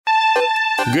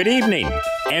Good evening,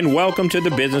 and welcome to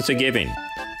the Business of Giving.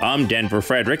 I'm Denver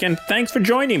Frederick, and thanks for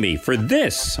joining me for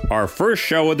this, our first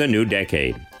show of the new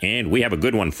decade. And we have a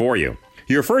good one for you.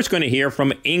 You're first going to hear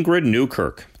from Ingrid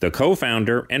Newkirk, the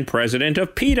co-founder and president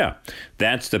of PETA.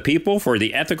 That's the People for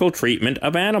the Ethical Treatment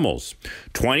of Animals.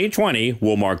 2020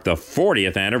 will mark the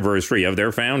 40th anniversary of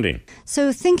their founding.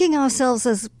 So thinking ourselves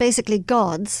as basically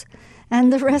gods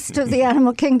and the rest of the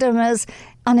animal kingdom as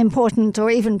unimportant or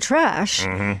even trash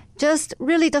just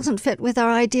really doesn't fit with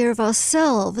our idea of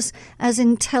ourselves as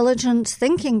intelligent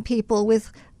thinking people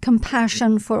with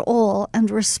compassion for all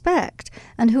and respect,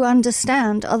 and who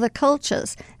understand other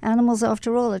cultures. Animals,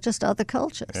 after all, are just other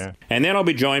cultures. Yeah. And then I'll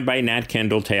be joined by Nat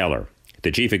Kendall Taylor,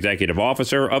 the Chief Executive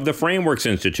Officer of the Frameworks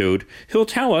Institute. He'll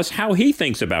tell us how he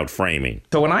thinks about framing.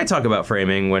 So when I talk about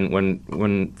framing,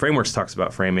 when Frameworks talks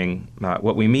about framing,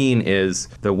 what we mean is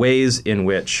the ways in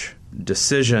which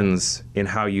decisions in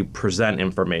how you present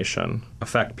information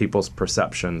affect people's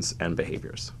perceptions and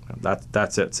behaviors.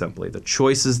 That's it simply. The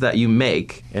choices that you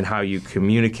make in how you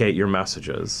communicate your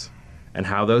messages and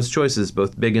how those choices,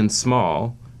 both big and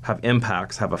small, have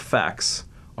impacts, have effects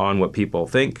on what people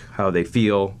think, how they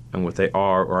feel, and what they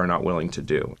are or are not willing to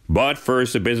do. But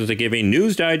first, the Business of Giving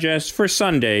News Digest for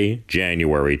Sunday,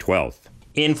 January 12th.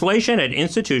 Inflation at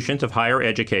institutions of higher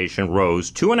education rose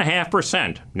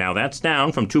 2.5%. Now that's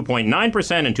down from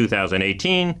 2.9% in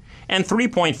 2018 and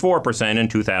 3.4% in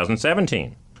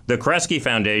 2017. The Kresge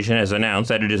Foundation has announced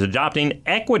that it is adopting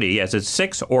equity as its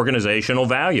sixth organizational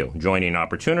value, joining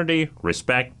opportunity,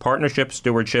 respect, partnership,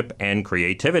 stewardship, and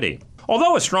creativity.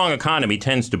 Although a strong economy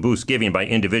tends to boost giving by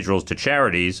individuals to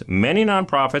charities, many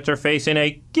nonprofits are facing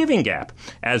a giving gap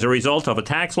as a result of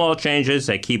tax law changes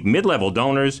that keep mid-level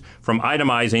donors from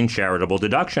itemizing charitable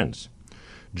deductions.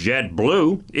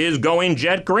 JetBlue is going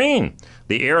jet green.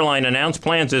 The airline announced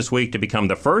plans this week to become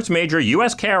the first major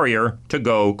U.S. carrier to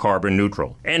go carbon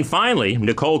neutral. And finally,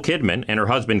 Nicole Kidman and her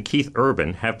husband Keith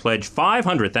Urban have pledged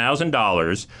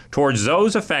 $500,000 towards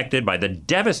those affected by the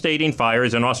devastating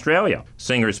fires in Australia.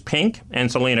 Singers Pink and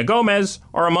Selena Gomez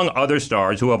are among other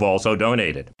stars who have also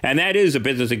donated. And that is the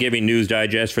Business of Giving News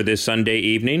Digest for this Sunday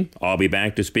evening. I'll be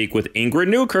back to speak with Ingrid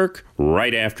Newkirk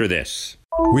right after this.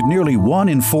 With nearly 1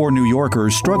 in 4 New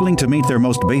Yorkers struggling to meet their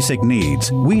most basic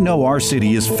needs, we know our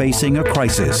city is facing a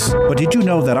crisis. But did you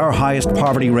know that our highest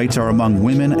poverty rates are among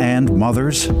women and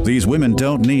mothers? These women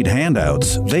don't need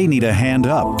handouts. They need a hand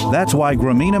up. That's why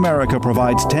Grameen America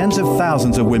provides tens of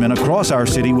thousands of women across our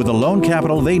city with the loan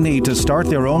capital they need to start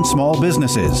their own small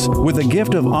businesses. With the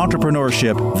gift of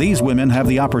entrepreneurship, these women have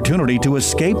the opportunity to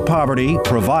escape poverty,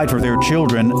 provide for their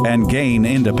children, and gain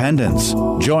independence.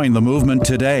 Join the movement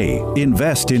today. Invest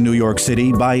in New York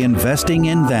City by investing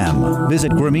in them.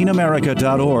 Visit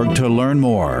GrameenAmerica.org to learn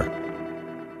more.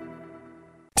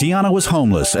 Tiana was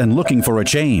homeless and looking for a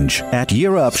change. At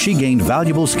Year Up, she gained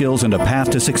valuable skills and a path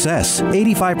to success.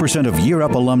 85% of Year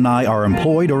Up alumni are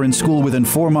employed or in school within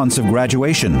 4 months of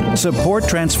graduation. Support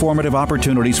transformative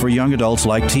opportunities for young adults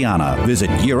like Tiana. Visit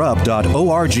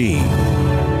yearup.org.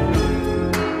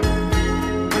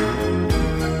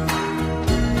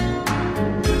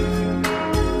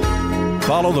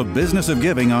 Follow the Business of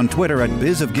Giving on Twitter at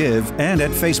BizOfGive and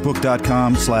at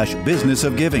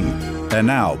Facebook.com/BusinessOfGiving. And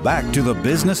now back to the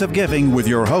Business of Giving with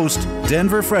your host,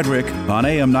 Denver Frederick, on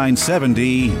AM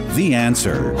 970, The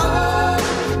Answer.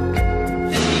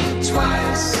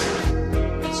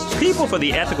 People for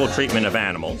the Ethical Treatment of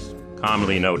Animals,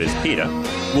 commonly known as PETA,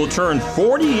 will turn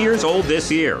 40 years old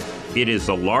this year. It is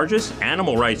the largest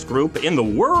animal rights group in the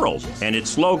world, and its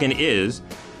slogan is,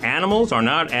 "Animals are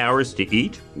not ours to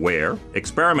eat, wear,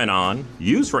 experiment on,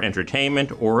 use for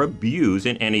entertainment, or abuse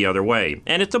in any other way."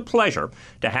 And it's a pleasure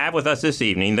to have with us this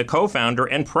evening the co-founder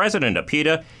and president of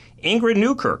PETA, Ingrid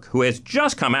Newkirk, who has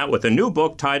just come out with a new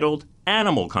book titled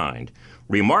Animal Kind: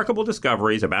 Remarkable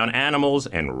Discoveries About Animals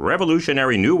and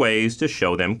Revolutionary New Ways to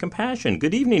Show Them Compassion.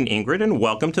 Good evening, Ingrid, and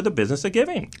welcome to the Business of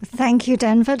Giving. Thank you,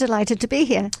 Denver. Delighted to be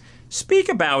here. Speak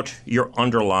about your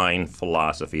underlying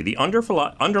philosophy, the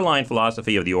underlying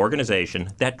philosophy of the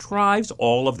organization that drives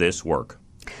all of this work.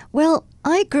 Well,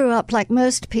 I grew up, like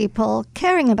most people,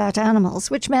 caring about animals,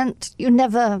 which meant you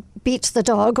never beat the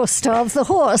dog or starve the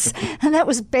horse. And that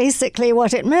was basically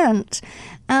what it meant.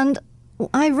 And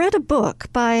I read a book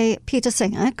by Peter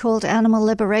Singer called Animal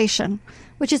Liberation,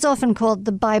 which is often called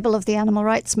the Bible of the animal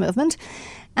rights movement.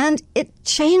 And it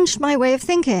changed my way of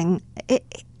thinking.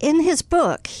 In his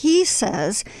book, he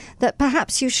says that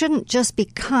perhaps you shouldn't just be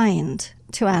kind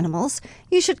to animals.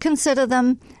 You should consider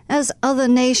them as other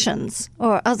nations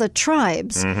or other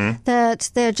tribes,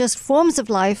 that they're just forms of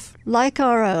life like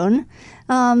our own,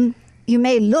 you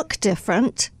may look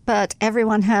different, but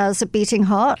everyone has a beating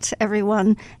heart.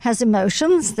 Everyone has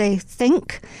emotions. They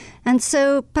think. And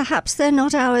so perhaps they're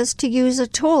not ours to use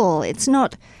at all. It's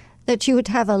not that you would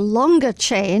have a longer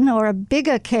chain or a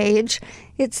bigger cage.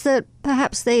 It's that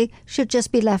perhaps they should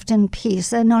just be left in peace.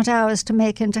 They're not ours to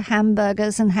make into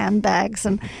hamburgers and handbags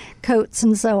and coats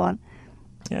and so on.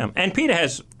 Yeah. And PETA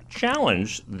has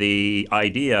challenged the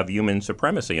idea of human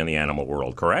supremacy in the animal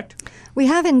world, correct? We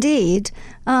have indeed.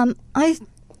 I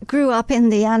grew up in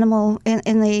the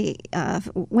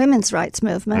women's rights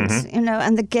movement,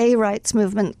 and the gay rights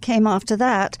movement came after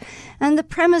that. And the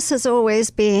premise has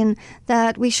always been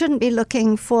that we shouldn't be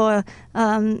looking for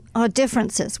our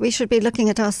differences. We should be looking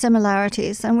at our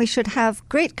similarities, and we should have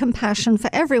great compassion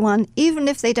for everyone, even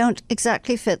if they don't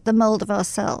exactly fit the mold of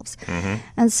ourselves.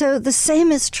 And so the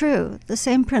same is true. The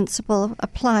same principle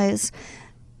applies.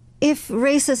 If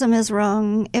racism is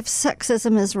wrong, if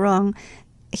sexism is wrong,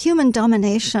 human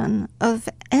domination of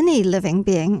any living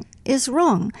being is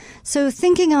wrong. So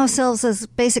thinking ourselves as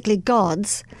basically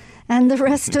gods and the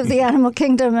rest of the animal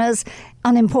kingdom as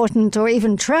unimportant or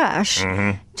even trash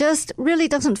just really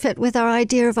doesn't fit with our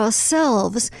idea of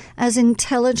ourselves as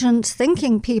intelligent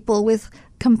thinking people with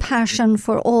compassion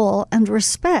for all and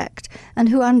respect, and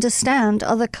who understand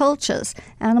other cultures.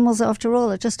 Animals, after all,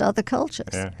 are just other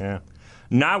cultures. Yeah.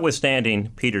 Notwithstanding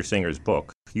Peter Singer's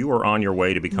book, you were on your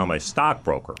way to become a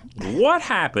stockbroker. What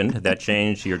happened that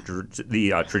changed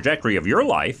the trajectory of your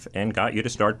life and got you to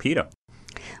start PETA?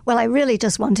 Well, I really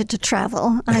just wanted to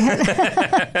travel.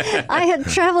 I had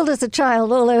traveled as a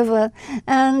child all over,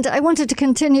 and I wanted to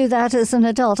continue that as an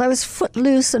adult. I was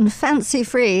footloose and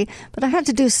fancy-free, but I had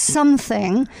to do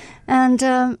something. And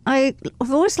I've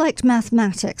always liked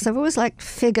mathematics. I've always liked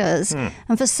figures.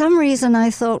 And for some reason, I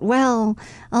thought, well,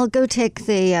 I'll go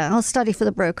I'll study for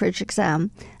the brokerage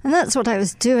exam. And that's what I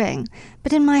was doing.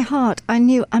 But in my heart, I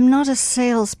knew I'm not a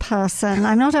salesperson.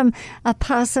 I'm not a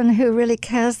person who really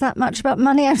cares that much about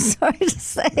money. I'm sorry to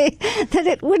say that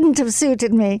it wouldn't have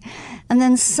suited me. And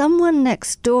then someone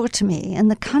next door to me in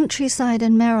the countryside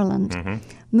in Maryland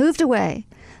moved away,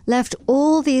 left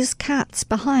all these cats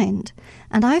behind,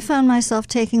 and I found myself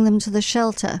taking them to the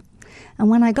shelter. And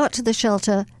when I got to the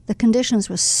shelter, the conditions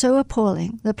were so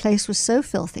appalling, the place was so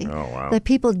filthy, that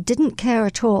people didn't care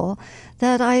at all,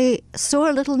 that I saw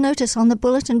a little notice on the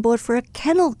bulletin board for a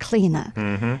kennel cleaner.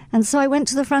 And so I went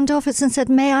to the front office and said,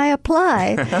 "May I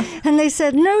apply?" And they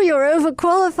said, "No, you're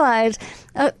overqualified,"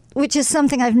 which is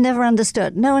something I've never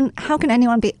understood. How can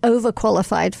anyone be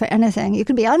overqualified for anything? You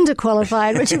can be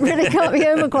underqualified, but you really can't be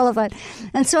overqualified.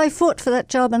 And so I fought for that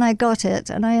job and I got it.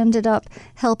 And I ended up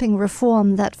helping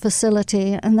reform that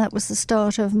facility. And that was the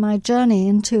start of my journey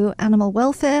into animal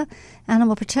welfare,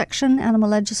 animal protection, animal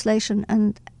legislation,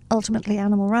 and ultimately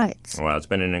animal rights. Well, it's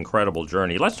been an incredible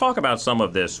journey. Let's talk about some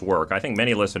of this work. I think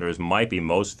many listeners might be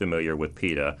most familiar with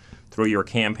PETA through your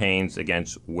campaigns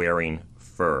against wearing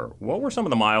fur. What were some of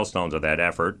the milestones of that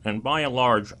effort? And by and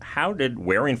large, how did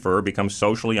wearing fur become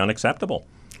socially unacceptable?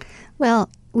 Well,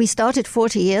 we started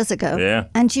 40 years ago. Yeah.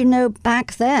 And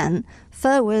back then,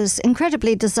 fur was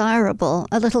incredibly desirable.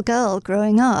 A little girl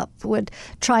growing up would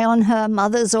try on her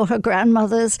mother's or her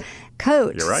grandmother's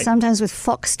coat, You're right. sometimes with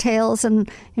foxtails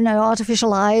and,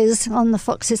 artificial eyes on the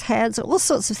fox's heads, all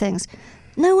sorts of things.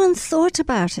 No one thought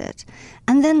about it.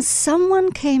 And then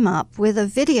someone came up with a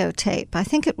videotape, I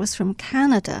think it was from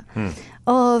Canada,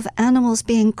 of animals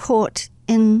being caught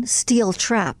in steel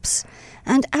traps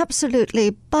and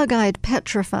absolutely bug-eyed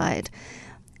petrified.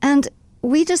 And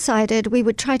we decided we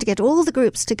would try to get all the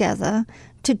groups together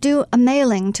to do a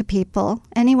mailing to people,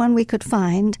 anyone we could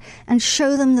find, and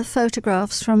show them the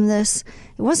photographs from this.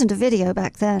 It wasn't a video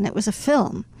back then, it was a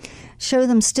film. Show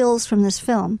them stills from this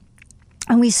film.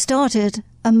 And we started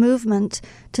a movement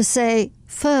to say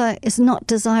fur is not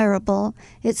desirable,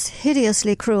 it's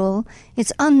hideously cruel,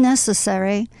 it's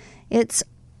unnecessary, it's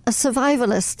a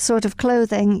survivalist sort of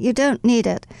clothing, you don't need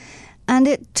it. And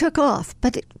it took off,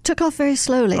 but it took off very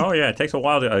slowly. Oh, yeah. It takes a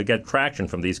while to get traction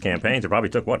from these campaigns. It probably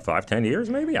took, 5-10 years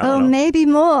maybe? I don't know. Maybe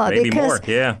more. Maybe because more,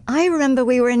 yeah. I remember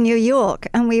we were in New York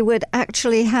and we would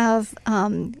actually have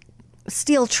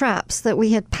steel traps that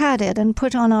we had padded and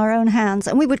put on our own hands.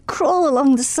 And we would crawl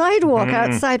along the sidewalk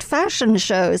outside fashion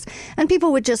shows and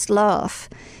people would just laugh.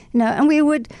 And we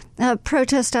would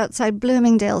protest outside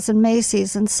Bloomingdale's and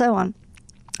Macy's and so on.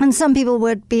 And some people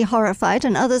would be horrified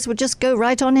and others would just go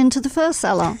right on into the fur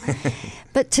salon.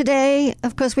 But today,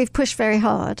 of course, we've pushed very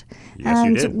hard. Yes,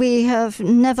 and you did. we have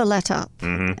never let up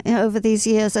over these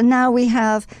years. And now we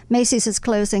have, Macy's is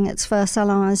closing its first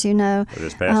salon, as you know.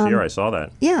 This past year, I saw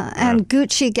that. Yeah, and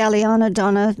Gucci, Galliano,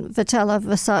 Donna, Vitella,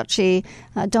 Versace,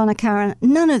 Donna Karan,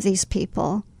 none of these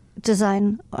people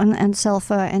design and sell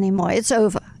fur anymore. It's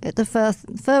over. The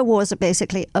fur wars are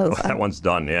basically over. That one's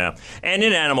done, yeah. And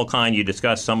in Animal Kind, you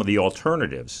discussed some of the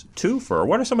alternatives to fur.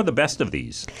 What are some of the best of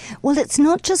these? Well, it's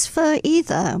not just fur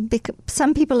either, because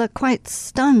some people are quite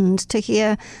stunned to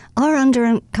hear our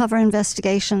undercover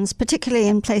investigations, particularly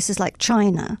in places like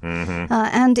China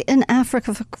and in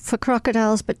Africa for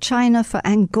crocodiles, but China for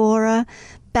Angora,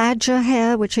 badger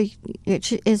hair, which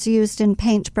is used in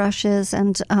paint brushes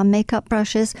and makeup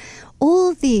brushes.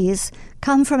 All these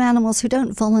come from animals who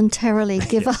don't voluntarily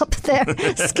give up their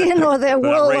skin or their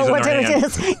wool or whatever it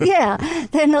is. Yeah,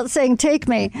 they're not saying, take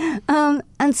me.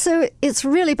 And so it's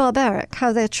really barbaric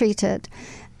how they're treated.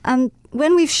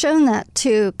 When we've shown that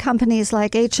to companies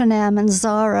like H&M and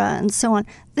Zara and so on,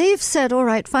 they've said, all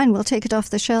right, fine, we'll take it off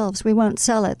the shelves. We won't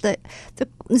sell it.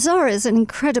 Zara is an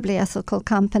incredibly ethical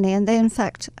company, and they, in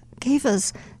fact, gave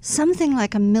us something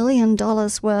like $1 million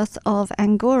worth of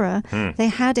Angora they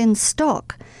had in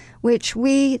stock, which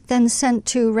we then sent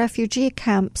to refugee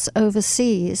camps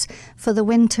overseas for the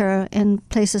winter in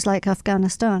places like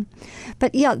Afghanistan.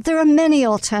 But yeah, there are many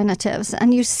alternatives,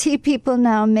 and you see people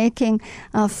now making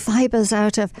fibers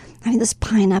out of, there's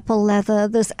pineapple leather,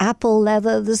 there's apple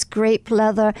leather, there's grape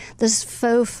leather, there's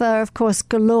faux fur, of course,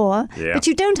 galore. Yeah. But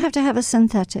you don't have to have a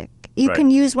synthetic. You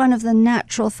can use one of the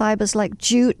natural fibers like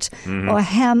jute or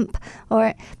hemp,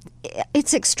 or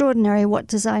it's extraordinary what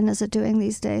designers are doing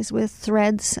these days with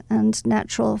threads and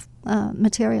natural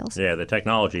materials. Yeah, the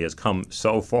technology has come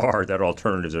so far that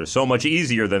alternatives are so much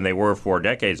easier than they were 4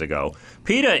 decades ago.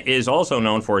 PETA is also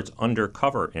known for its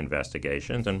undercover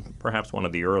investigations, and perhaps one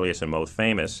of the earliest and most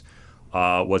famous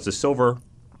was the Silver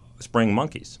Spring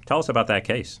Monkeys. Tell us about that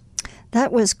case.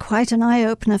 That was quite an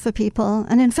eye-opener for people.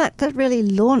 And in fact, that really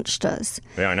launched us.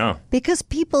 Yeah, I know. Because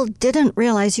people didn't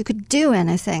realize you could do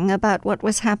anything about what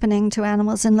was happening to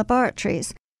animals in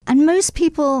laboratories. And most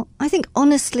people, I think,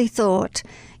 honestly thought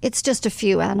it's just a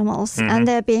few animals and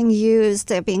they're being used,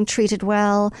 they're being treated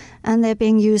well, and they're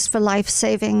being used for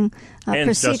life-saving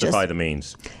procedures. And justify the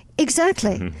means.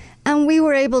 Exactly. And we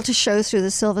were able to show through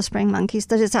the Silver Spring Monkeys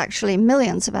that it's actually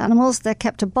millions of animals. They're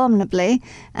kept abominably,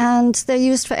 and they're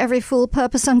used for every fool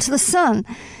purpose under the sun.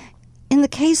 In the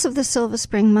case of the Silver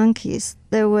Spring Monkeys,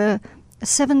 there were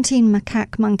 17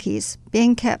 macaque monkeys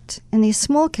being kept in these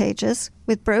small cages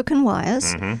with broken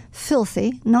wires,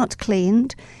 filthy, not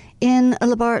cleaned, in a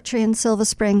laboratory in Silver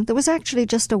Spring. There was actually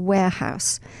just a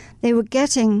warehouse. They were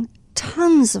getting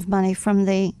tons of money from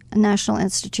the National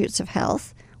Institutes of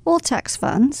Health, all tax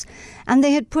funds, and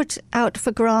they had put out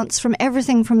for grants from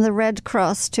everything from the Red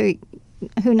Cross to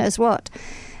who knows what.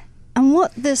 And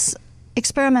what this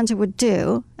experimenter would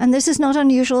do, and this is not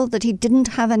unusual that he didn't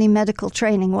have any medical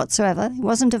training whatsoever, he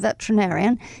wasn't a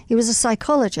veterinarian, he was a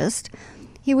psychologist,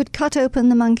 he would cut open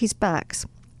the monkeys' backs,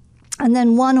 and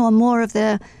then one or more of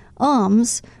their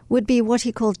arms would be what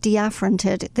he called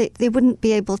deafferented. They wouldn't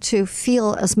be able to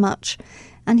feel as much.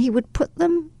 And he would put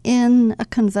them in a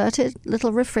converted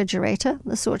little refrigerator,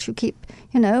 the sort you keep,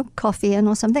 coffee in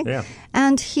or something. Yeah.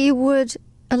 And he would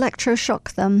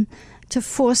electroshock them to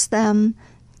force them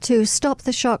to stop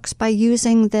the shocks by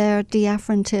using their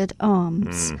deafferented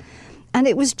arms. And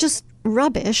it was just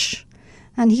rubbish.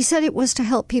 And he said it was to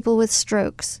help people with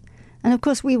strokes. And of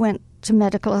course, we went to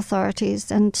medical authorities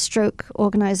and stroke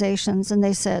organizations, and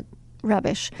they said,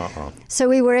 rubbish. So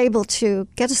we were able to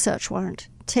get a search warrant,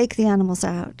 take the animals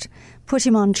out, put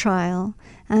him on trial,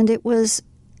 and it was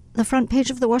the front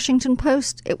page of the Washington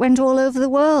Post. It went all over the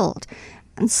world.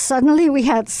 And suddenly we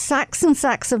had sacks and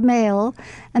sacks of mail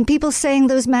and people saying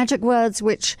those magic words,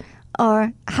 which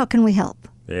are, how can we help?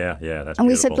 Yeah, that's And beautiful.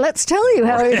 we said, let's tell you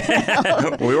how we can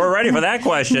help. We were ready for that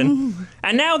question.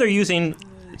 And now they're using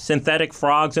synthetic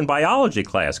frogs in biology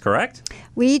class, correct?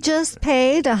 We just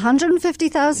paid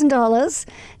 $150,000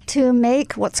 to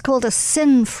make what's called a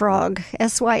syn frog,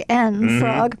 S-Y-N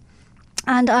frog.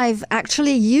 And I've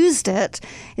actually used it.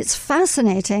 It's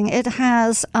fascinating. It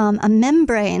has a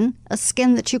membrane, a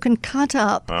skin that you can cut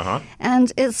up,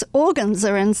 and its organs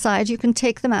are inside. You can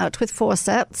take them out with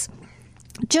forceps,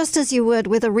 just as you would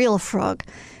with a real frog.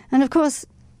 And of course,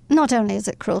 not only is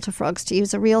it cruel to frogs to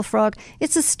use a real frog,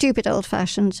 it's a stupid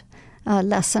old-fashioned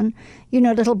lesson.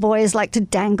 Little boys like to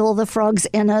dangle the frog's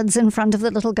innards in front of the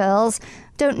little girls.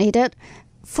 Don't need it.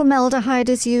 Formaldehyde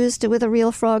is used with a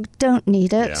real frog. Don't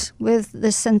need it with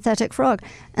this synthetic frog.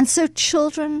 And so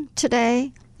children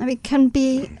today, can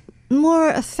be more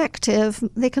effective.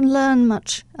 They can learn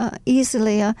much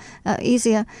easier,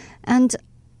 and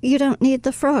you don't need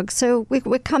the frog. So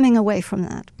we're coming away from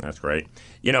that. That's great.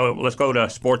 Let's go to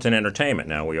sports and entertainment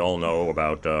now. We all know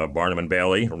about Barnum and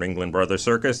Bailey, Ringling Brothers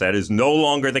Circus. That is no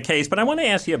longer the case. But I want to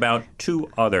ask you about two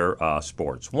other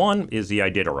sports. One is the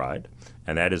Iditarod,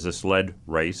 and that is a sled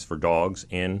race for dogs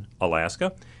in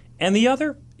Alaska. And the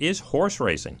other is horse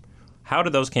racing. How do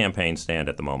those campaigns stand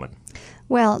at the moment?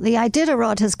 Well, the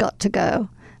Iditarod has got to go.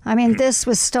 I mean, this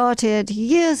was started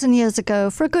years and years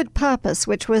ago for a good purpose,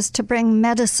 which was to bring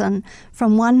medicine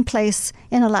from one place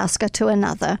in Alaska to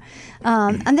another.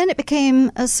 And then it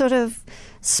became a sort of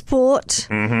sport,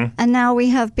 and now we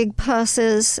have big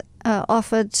purses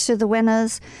offered to the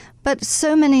winners. But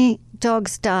so many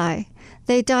dogs die.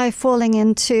 They die falling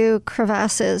into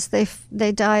crevasses.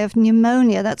 They die of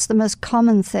pneumonia. That's the most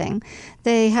common thing.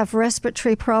 They have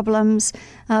respiratory problems.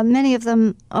 Many of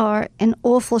them are in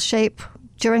awful shape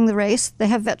during the race. They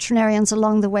have veterinarians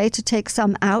along the way to take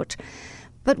some out.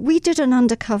 But we did an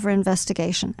undercover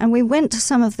investigation, and we went to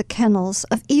some of the kennels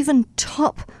of even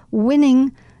top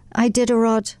winning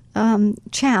Iditarod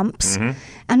champs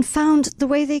and found the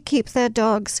way they keep their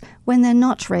dogs when they're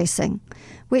not racing,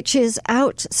 which is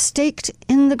out staked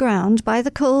in the ground by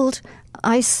the cold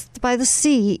ice, by the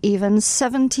sea even,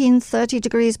 30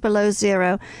 degrees below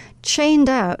zero, chained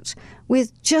out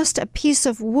with just a piece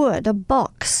of wood, a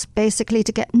box, basically,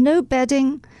 to get no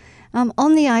bedding,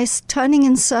 on the ice, turning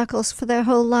in circles for their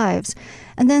whole lives.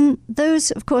 And then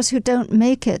those, of course, who don't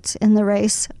make it in the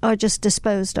race are just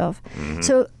disposed of.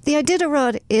 So the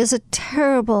Iditarod is a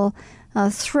terrible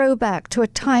throwback to a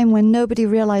time when nobody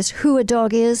realized who a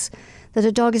dog is, that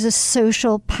a dog is a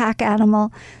social pack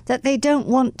animal, that they don't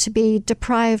want to be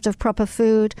deprived of proper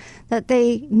food, that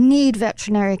they need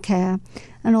veterinary care,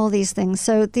 and all these things.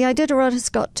 So the Iditarod has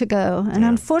got to go. And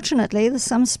unfortunately,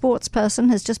 some sports person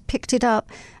has just picked it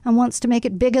up and wants to make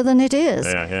it bigger than it is.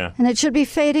 And it should be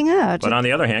fading out. But on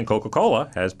the other hand, Coca-Cola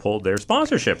has pulled their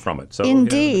sponsorship from it. So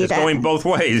indeed. It's going both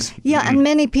ways. Yeah, and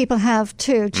many people have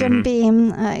too. Jim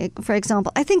Beam, for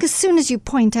example. I think as soon as you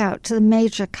point out to the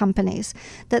major companies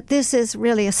that this is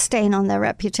really a stain on their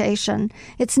reputation,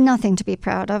 it's nothing to be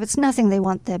proud of. It's nothing they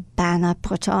want their banner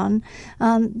put on,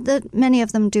 that many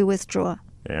of them do withdraw.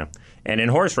 Yeah. And in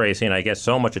horse racing, I guess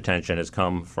so much attention has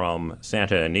come from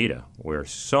Santa Anita, where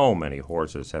so many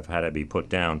horses have had to be put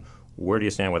down. Where do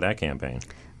you stand with that campaign?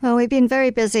 Well, we've been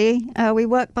very busy. We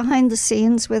work behind the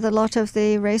scenes with a lot of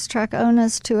the racetrack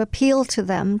owners to appeal to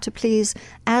them to please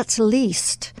at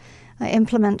least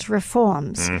implement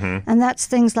reforms. And that's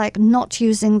things like not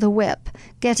using the whip,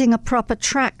 getting a proper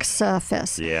track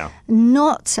surface.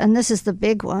 Not, and this is the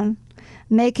big one,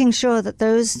 making sure that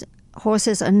those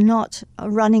horses are not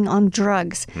running on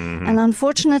drugs. And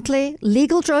unfortunately,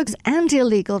 legal drugs and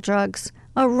illegal drugs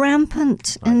are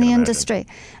rampant in the industry.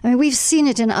 I mean, we've seen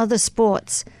it in other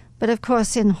sports. But of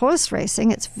course, in horse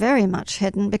racing, it's very much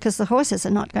hidden because the horses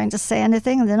are not going to say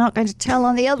anything and they're not going to tell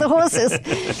on the other horses.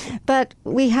 But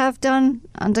we have done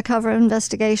undercover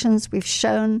investigations. We've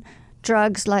shown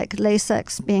drugs like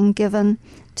Lasix being given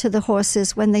to the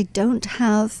horses when they don't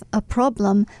have a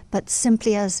problem, but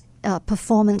simply as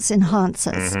performance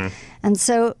enhancers. And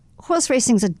so horse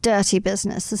racing is a dirty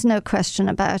business. There's no question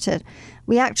about it.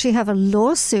 We actually have a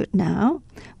lawsuit now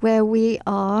where we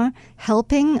are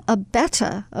helping a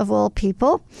bettor, of all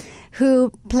people,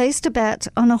 who placed a bet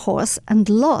on a horse and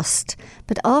lost.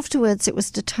 But afterwards it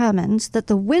was determined that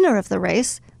the winner of the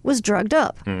race was drugged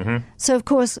up. So, of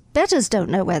course, bettors don't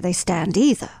know where they stand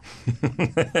either.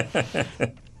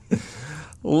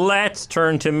 Let's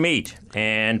turn to meat.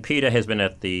 And PETA has been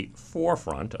at the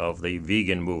forefront of the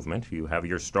vegan movement. You have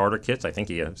your starter kits. I think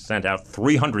you sent out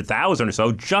 300,000 or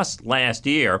so just last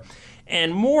year.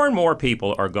 And more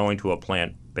people are going to a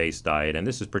plant-based diet. And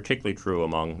this is particularly true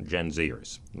among Gen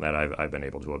Zers that I've been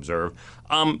able to observe.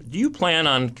 Do you plan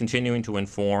on continuing to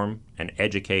inform and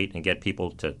educate and get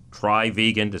people to try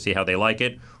vegan to see how they like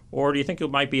it? Or do you think it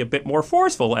might be a bit more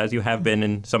forceful, as you have been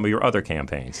in some of your other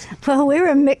campaigns? Well, we're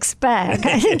a mixed bag.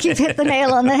 I think you've hit the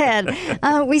nail on the head.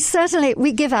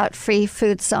 We give out free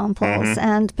food samples,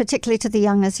 and particularly to the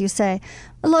young, as you say.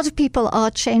 A lot of people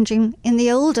are changing in the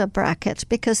older bracket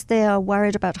because they are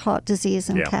worried about heart disease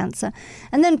and cancer.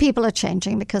 And then people are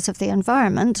changing because of the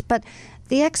environment. But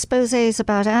the exposés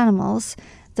about animals,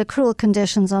 the cruel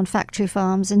conditions on factory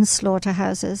farms, in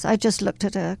slaughterhouses. I just looked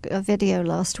at a video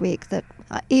last week that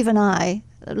even I,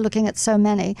 looking at so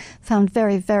many, found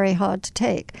very, very hard to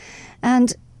take.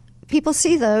 And people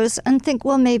see those and think,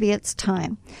 well, maybe it's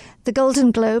time. The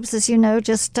Golden Globes, as you know,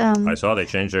 just I saw they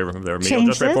changed their meal changed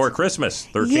just before Christmas.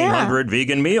 1,300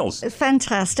 vegan meals.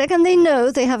 fantastic. And they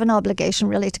know they have an obligation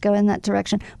really to go in that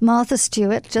direction. Martha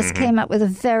Stewart just came up with a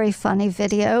very funny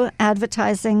video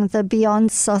advertising the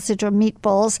Beyond sausage or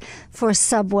meatballs for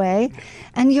Subway.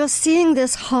 And you're seeing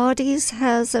this. Hardee's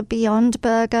has a Beyond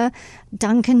Burger.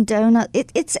 Dunkin' Donuts.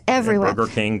 It's everywhere. And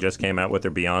Burger King just came out with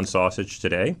their Beyond sausage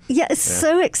today. Yeah, it's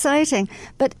so exciting.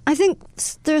 But I think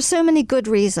there are so many good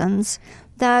reasons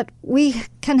that we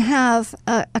can have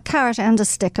a carrot and a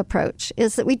stick approach,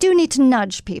 is that we do need to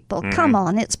nudge people. Come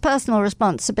on, it's personal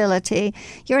responsibility.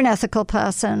 You're an ethical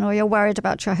person, or you're worried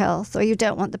about your health, or you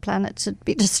don't want the planet to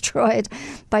be destroyed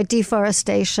by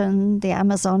deforestation, the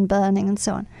Amazon burning, and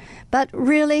so on. But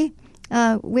really,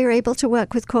 we're able to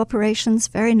work with corporations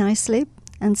very nicely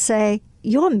and say,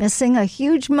 you're missing a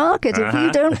huge market if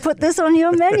you don't put this on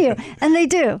your menu. And they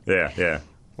do. Yeah.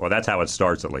 Well, that's how it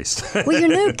starts, at least. Well, you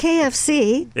know,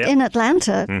 KFC in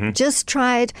Atlanta just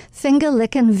tried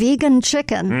finger-licking vegan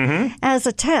chicken as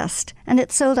a test, and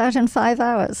it sold out in 5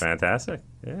 hours. Fantastic.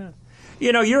 Yeah.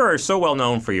 You know, you're so well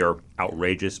known for your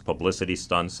outrageous publicity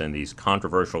stunts and these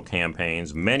controversial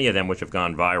campaigns, many of them which have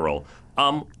gone viral.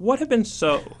 What have been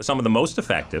some of the most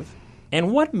effective,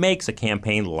 and what makes a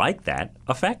campaign like that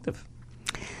effective?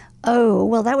 Oh,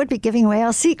 well, that would be giving away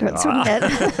our secrets, wouldn't it?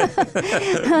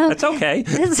 It's okay.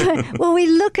 Well, we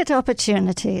look at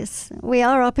opportunities. We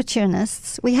are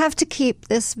opportunists. We have to keep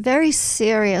this very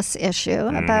serious issue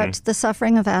about the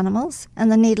suffering of animals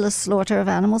and the needless slaughter of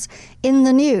animals in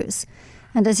the news.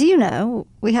 And as you know,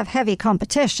 we have heavy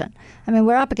competition. I mean,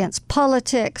 we're up against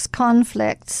politics,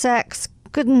 conflict, sex,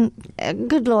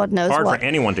 good Lord knows Hard what. for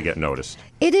anyone to get noticed.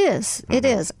 It is. It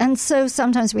is. And so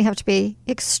sometimes we have to be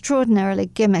extraordinarily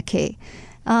gimmicky.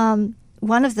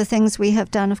 One of the things we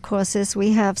have done, of course, is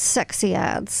we have sexy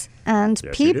ads. And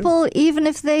Yes, you people, even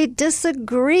if they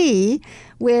disagree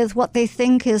with what they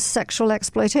think is sexual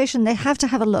exploitation, they have to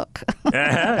have a look.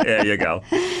 There you go.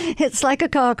 It's like a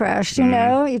car crash, you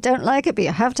know. You don't like it, but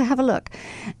you have to have a look.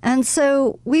 And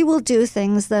so we will do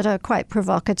things that are quite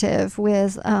provocative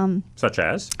with... Such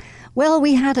as? Well,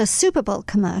 we had a Super Bowl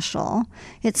commercial.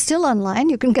 It's still online.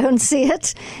 You can go and see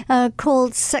it,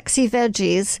 called Sexy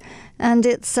Veggies. And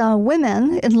it's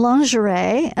women in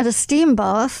lingerie at a steam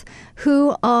bath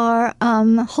who are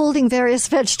holding various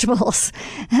vegetables.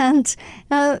 And,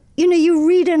 you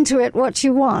read into it what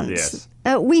you want. Yes.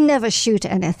 We never shoot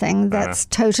anything that's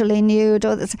totally nude,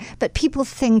 but people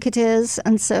think it is.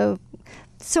 And so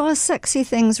our sexy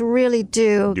things really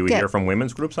do Do we hear from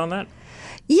women's groups on that?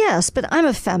 Yes, but I'm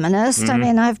a feminist. I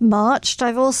mean, I've marched.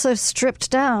 I've also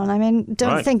stripped down. I mean,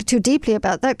 don't think too deeply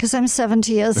about that because I'm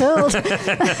 70 years old.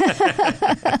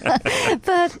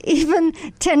 But even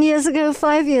 10 years ago,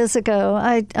 5 years ago,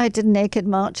 I did naked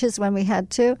marches when we had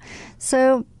to.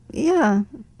 So, yeah.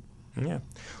 Yeah.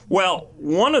 Well,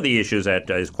 one of the issues that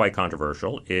is quite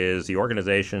controversial is the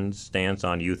organization's stance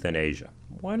on euthanasia.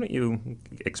 Why don't you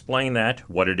explain that,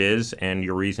 what it is, and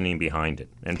your reasoning behind it?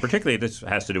 And particularly this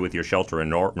has to do with your shelter in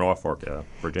Norfolk,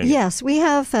 Virginia. Yes, we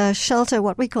have a shelter,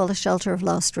 what we call a shelter of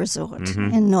last resort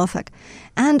in Norfolk.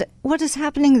 And what is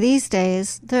happening these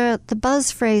days, the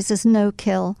buzz phrase is no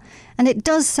kill. And it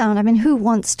does sound, I mean, who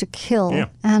wants to kill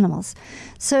animals?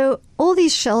 So all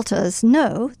these shelters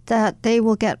know that they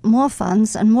will get more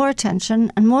funds and more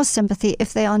attention and more sympathy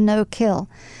if they are no kill.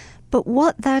 But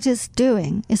what that is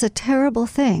doing is a terrible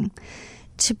thing.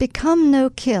 To become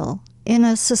no-kill in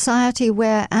a society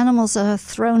where animals are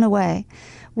thrown away,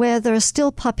 where there are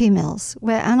still puppy mills,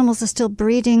 where animals are still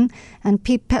breeding and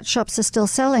pet shops are still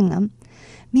selling them,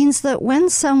 means that when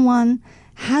someone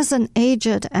has an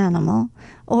aged animal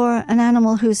or an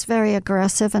animal who's very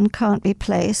aggressive and can't be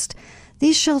placed,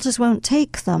 these shelters won't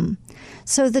take them.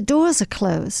 So the doors are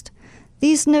closed.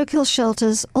 These no-kill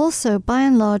shelters also, by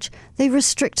and large, they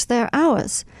restrict their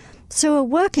hours. So a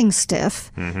working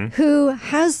stiff who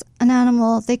has an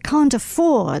animal they can't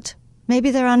afford, maybe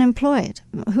they're unemployed,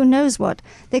 who knows what,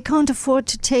 they can't afford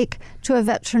to take to a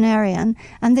veterinarian,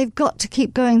 and they've got to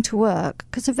keep going to work,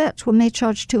 because a vet may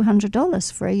charge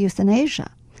 $200 for a euthanasia.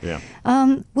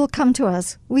 Will come to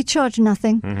us. We charge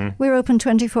nothing. We're open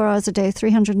 24 hours a day,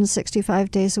 365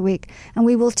 days a week, and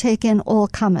we will take in all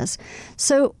comers.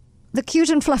 So the cute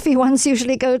and fluffy ones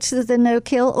usually go to the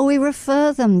no-kill, or we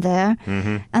refer them there,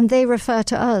 and they refer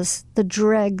to us, the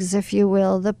dregs, if you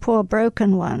will, the poor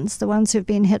broken ones, the ones who've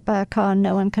been hit by a car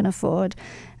no one can afford,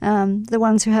 the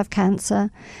ones who have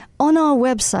cancer. On our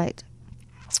website,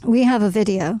 we have a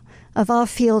video of our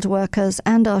field workers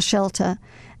and our shelter,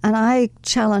 and I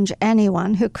challenge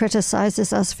anyone who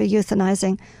criticizes us for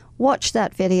euthanizing, watch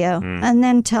that video and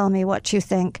then tell me what you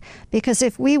think. Because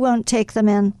if we won't take them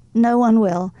in, no one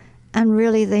will. And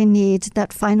really they need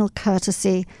that final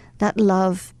courtesy, that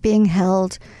love, being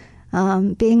held,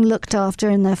 being looked after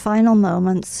in their final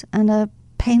moments, and a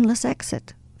painless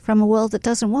exit from a world that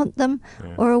doesn't want them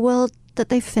or a world that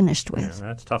they've finished with. Yeah,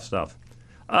 that's tough stuff.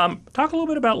 Talk a little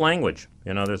bit about language.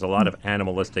 There's a lot of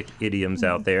animalistic idioms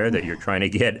out there that you're trying to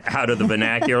get out of the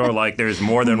vernacular, like there's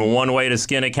more than one way to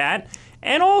skin a cat.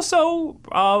 And also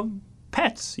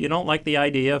pets. You don't like the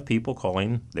idea of people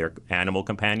calling their animal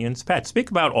companions pets. Speak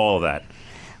about all of that.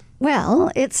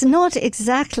 Well, it's not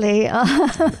exactly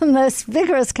the most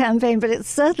vigorous campaign, but it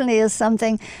certainly is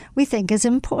something we think is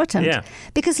important. Yeah.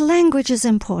 Because language is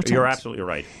important. You're absolutely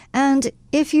right. And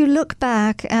if you look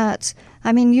back at,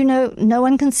 no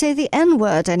one can say the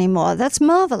N-word anymore. That's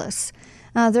marvelous.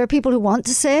 There are people who want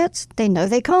to say it. They know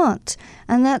they can't.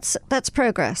 And that's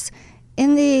progress.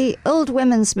 In the old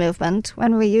women's movement,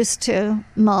 when we used to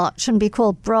march and be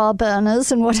called bra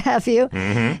burners and what have you,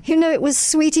 it was,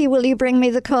 sweetie, will you bring me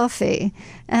the coffee?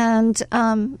 And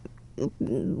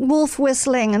wolf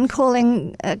whistling and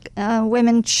calling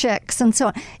women chicks and so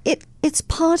on. It's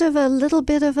part of a little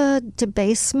bit of a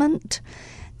debasement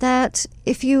that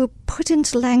if you put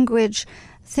into language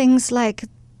things like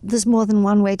there's more than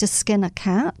one way to skin a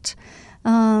cat,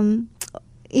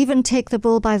 even take the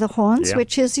bull by the horns,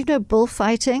 which is,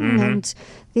 bullfighting and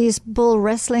these bull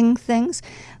wrestling things.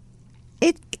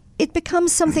 It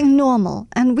becomes something normal,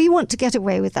 and we want to get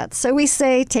away with that. So we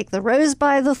say, take the rose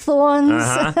by the thorns,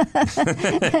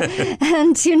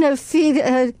 and feed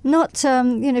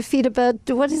a bird.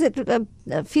 What is it?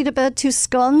 Feed a bird 2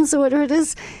 scones, or whatever it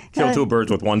is. Kill 2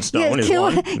 birds with 1 stone is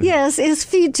one. Yes, is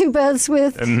feed 2 birds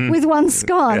with 1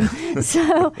 scone.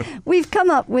 So we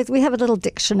have a little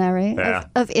dictionary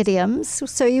of idioms,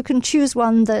 so you can choose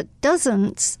one that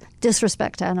doesn't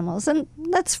disrespect animals. And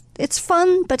it's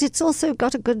fun, but it's also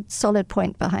got a good solid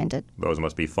point behind it. Those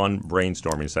must be fun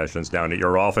brainstorming sessions down at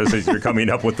your office as you're coming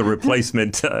up with the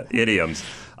replacement idioms.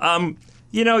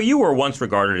 You were once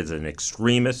regarded as an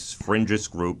extremist fringe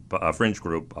group,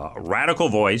 radical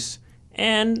voice,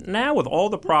 and now with all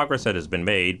the progress that has been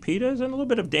made, PETA is in a little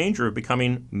bit of danger of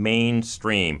becoming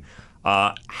mainstream.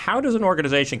 How does an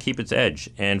organization keep its edge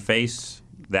and face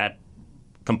that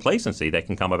complacency that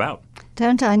can come about?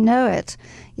 Don't I know it?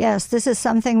 Yes, this is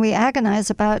something we agonize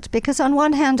about because on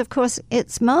one hand, of course,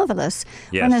 it's marvelous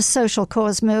when a social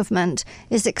cause movement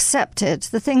is accepted.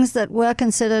 The things that were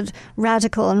considered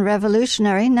radical and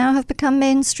revolutionary now have become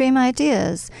mainstream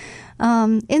ideas.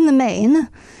 In the main,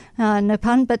 no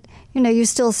pun, but you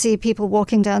still see people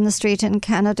walking down the street in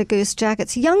Canada Goose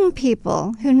jackets, young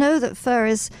people who know that fur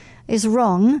is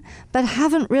wrong, but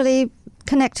haven't really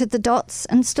connected the dots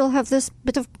and still have this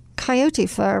bit of coyote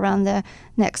fur around their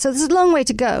neck. So there's a long way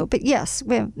to go, but yes,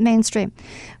 we're mainstream.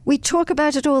 We talk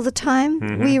about it all the time.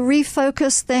 We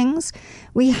refocus things.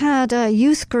 We had a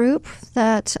youth group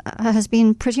that has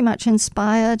been pretty much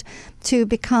inspired to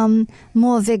become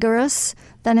more vigorous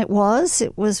than it was.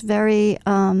 It was very,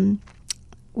 I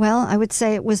would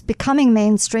say it was becoming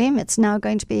mainstream. It's now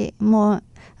going to be more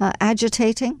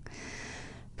agitating.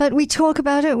 But we talk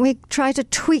about it, we try to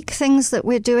tweak things that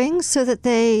we're doing so that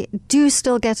they do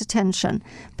still get attention.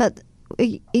 But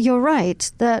you're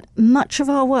right that much of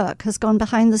our work has gone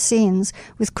behind the scenes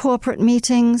with corporate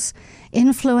meetings,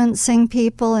 influencing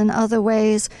people in other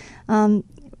ways,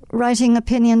 writing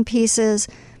opinion pieces.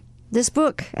 This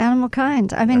book, Animal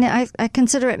Kind, I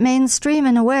consider it mainstream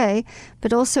in a way,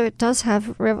 but also it does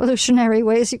have revolutionary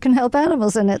ways you can help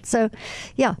animals in it. So,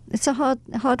 yeah, it's a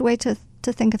hard way to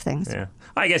think of things. Yeah.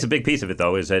 I guess a big piece of it,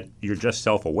 though, is that you're just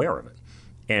self-aware of it.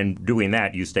 And doing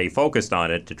that, you stay focused on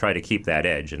it to try to keep that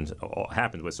edge. And it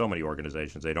happens with so many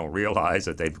organizations, they don't realize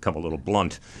that they've become a little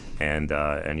blunt, and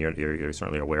you're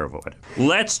certainly aware of it.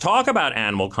 Let's talk about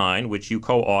Animal Kind, which you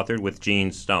co-authored with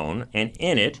Gene Stone. And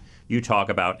in it, you talk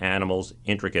about animals'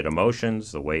 intricate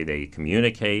emotions, the way they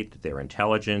communicate, their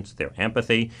intelligence, their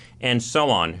empathy, and so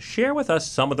on. Share with us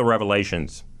some of the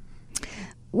revelations.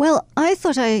 Well, I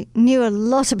thought I knew a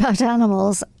lot about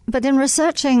animals, but in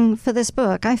researching for this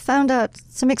book, I found out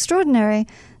some extraordinary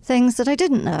things that I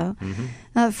didn't know.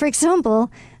 For example,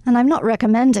 and I'm not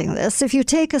recommending this, if you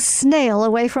take a snail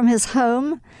away from his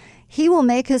home, he will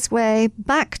make his way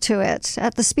back to it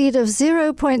at the speed of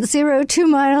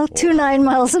 0.0229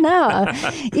 miles an hour,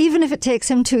 even if it takes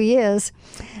him 2 years.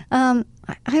 I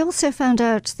also found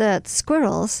out that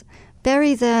squirrels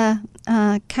bury their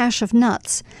cache of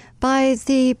nuts by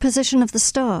the position of the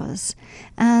stars.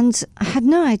 And I had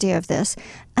no idea of this.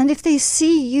 And if they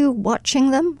see you watching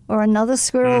them or another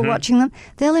squirrel watching them,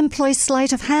 they'll employ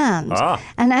sleight of hand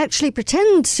and actually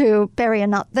pretend to bury a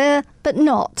nut there, but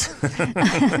not.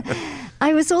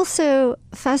 I was also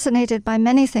fascinated by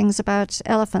many things about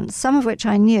elephants, some of which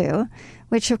I knew,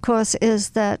 which, of course,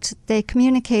 is that they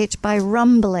communicate by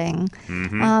rumbling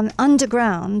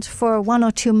underground for 1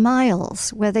 or 2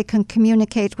 miles, where they can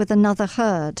communicate with another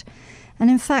herd.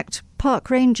 And in fact, park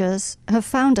rangers have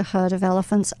found a herd of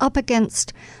elephants up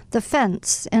against the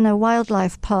fence in a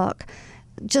wildlife park,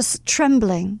 just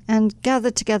trembling and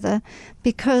gathered together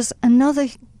because another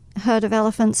herd of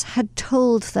elephants had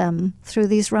told them through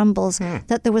these rumbles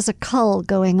that there was a cull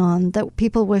going on, that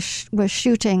people were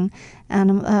shooting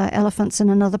elephants in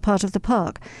another part of the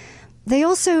park.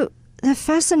 They're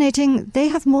fascinating. They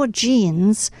have more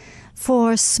genes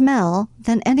for smell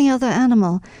than any other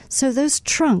animal. So those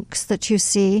trunks that you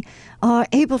see are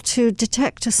able to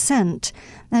detect a scent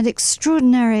at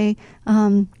extraordinary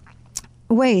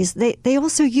ways. They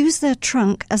also use their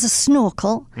trunk as a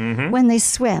snorkel when they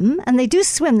swim, and they do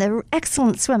swim. They're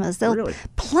excellent swimmers. They'll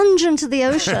plunge into the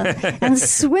ocean and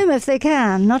swim if they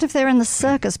can, not if they're in the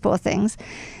circus, poor things.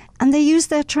 And they use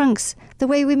their trunks the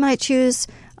way we might use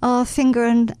our finger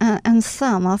and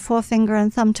thumb, our forefinger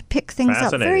and thumb, to pick things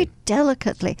up very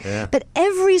delicately. Yeah. But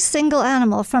every single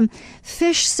animal, from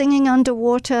fish singing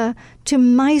underwater to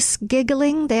mice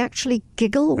giggling, they actually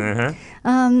giggle.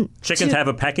 Chickens have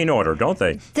a pecking order, don't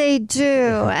they? They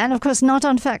do. And of course, not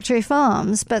on factory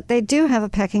farms, but they do have a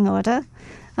pecking order.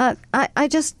 I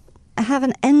just have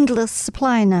an endless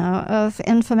supply now of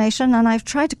information, and I've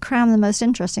tried to cram the most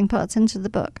interesting parts into the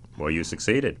book. Well, you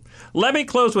succeeded. Let me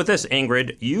close with this,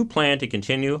 Ingrid. You plan to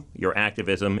continue your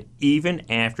activism even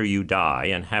after you die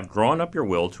and have drawn up your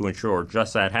will to ensure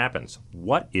just that happens.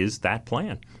 What is that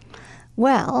plan?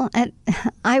 Well,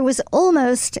 I was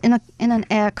almost in an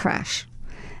air crash.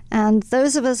 And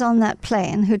those of us on that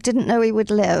plane who didn't know we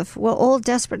would live were all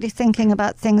desperately thinking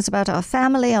about things about our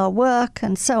family, our work,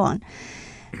 and so on.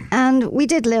 And we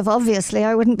did live, obviously.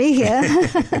 I wouldn't be here.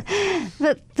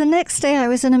 But the next day I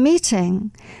was in a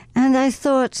meeting, and I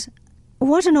thought,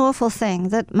 what an awful thing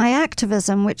that my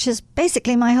activism, which is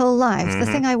basically my whole life, the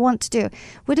thing I want to do,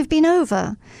 would have been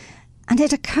over. And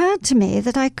it occurred to me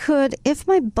that I could, if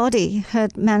my body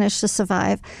had managed to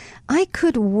survive, I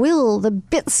could will the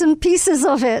bits and pieces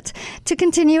of it to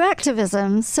continue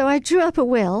activism. So I drew up a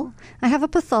will. I have a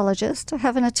pathologist. I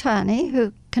have an attorney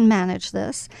who can manage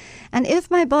this. And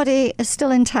if my body is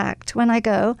still intact when I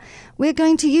go, we're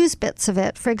going to use bits of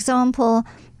it. For example,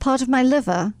 part of my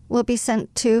liver will be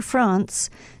sent to France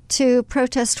to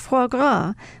protest foie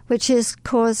gras, which is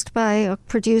caused by or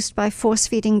produced by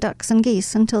force-feeding ducks and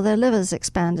geese until their livers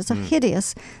expand. It's a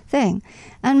hideous thing.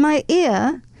 And my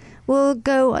ear will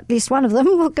go, at least one of them,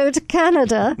 will go to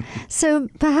Canada. So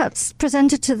perhaps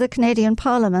present it to the Canadian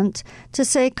Parliament to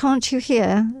say, can't you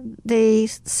hear the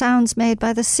sounds made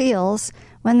by the seals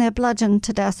when they're bludgeoned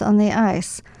to death on the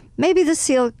ice? Maybe the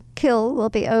seal kill will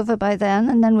be over by then,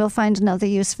 and then we'll find another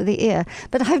use for the ear.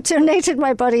 But I've donated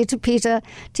my body to Peter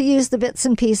to use the bits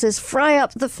and pieces, fry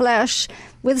up the flesh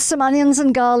with some onions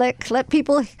and garlic, let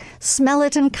people smell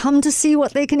it and come to see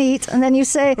what they can eat. And then you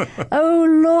say, oh,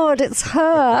 Lord, it's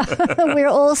her. We're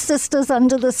all sisters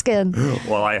under the skin.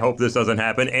 Well, I hope this doesn't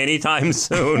happen anytime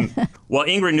soon. Well,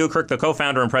 Ingrid Newkirk, the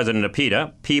co-founder and president of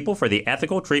PETA, People for the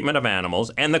Ethical Treatment of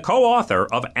Animals, and the co-author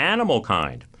of Animal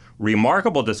Kind,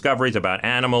 remarkable discoveries about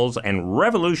animals and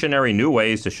revolutionary new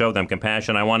ways to show them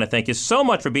compassion. I want to thank you so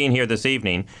much for being here this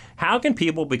evening. How can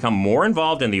people become more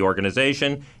involved in the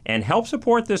organization and help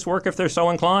support this work if they're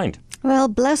so inclined? Well,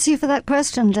 bless you for that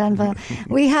question, Denver.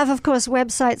 We have, of course,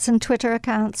 websites and Twitter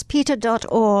accounts,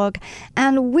 PETA.org,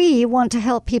 and we want to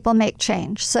help people make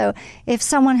change. So if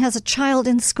someone has a child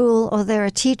in school or they're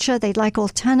a teacher, they'd like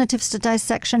alternatives to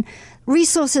dissection,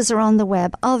 resources are on the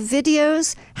web. Our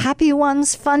videos, happy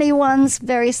ones, funny ones,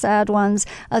 very sad ones,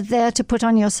 are there to put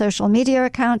on your social media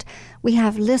account. We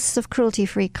have lists of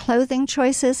cruelty-free clothing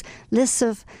choices, lists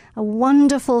of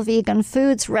wonderful vegan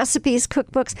foods, recipes,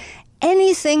 cookbooks.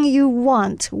 Anything you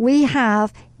want, we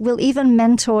have. We'll even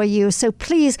mentor you. So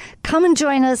please come and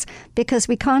join us, because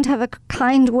we can't have a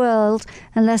kind world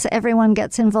unless everyone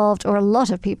gets involved, or a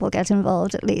lot of people get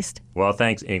involved at least. Well,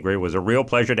 thanks, Ingrid. It was a real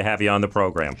pleasure to have you on the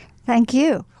program. Thank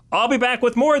you. I'll be back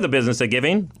with more of The Business of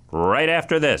Giving right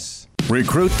after this.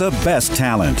 Recruit the best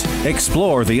talent.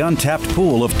 Explore the untapped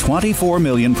pool of 24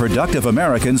 million productive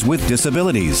Americans with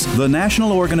disabilities. The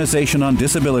National Organization on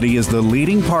Disability is the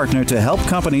leading partner to help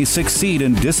companies succeed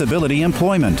in disability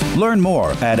employment. Learn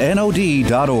more at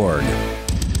NOD.org.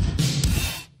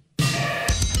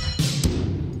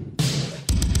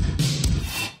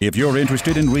 If you're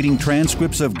interested in reading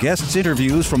transcripts of guests'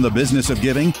 interviews from the business of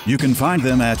giving, you can find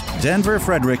them at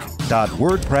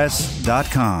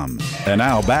denverfrederick.wordpress.com. And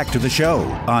now back to the show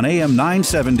on AM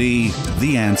 970,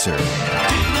 The Answer.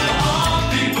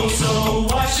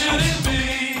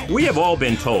 We have all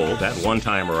been told at one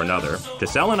time or another, to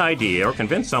sell an idea or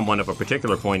convince someone of a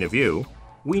particular point of view,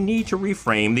 we need to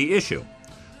reframe the issue.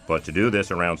 But to do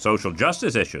this around social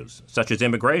justice issues, such as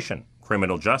immigration,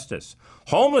 criminal justice,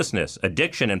 homelessness,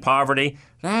 addiction, and poverty,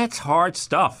 that's hard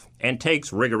stuff and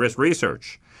takes rigorous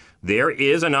research. There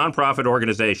is a nonprofit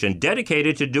organization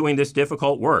dedicated to doing this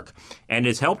difficult work and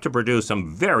has helped to produce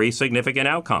some very significant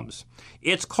outcomes.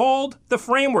 It's called the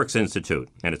Frameworks Institute,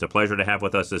 and it's a pleasure to have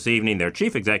with us this evening their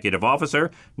Chief Executive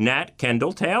Officer, Nat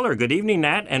Kendall Taylor. Good evening,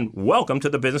 Nat, and welcome to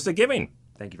the Business of Giving.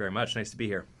 Thank you very much. Nice to be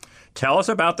here. Tell us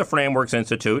about the Frameworks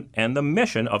Institute and the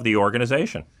mission of the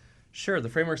organization. Sure. The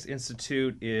Frameworks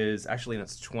Institute is actually in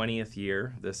its 20th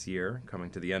year this year, coming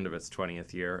to the end of its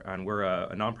 20th year, and we're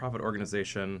a nonprofit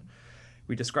organization.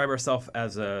 We describe ourselves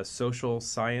as a social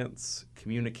science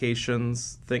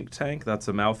communications think tank. That's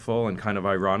a mouthful and kind of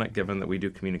ironic given that we do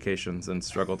communications and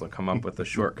struggle to come up with a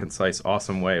short, concise,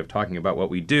 awesome way of talking about what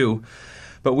we do.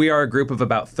 But we are a group of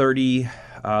about 30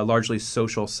 largely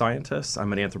social scientists.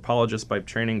 I'm an anthropologist by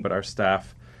training, but our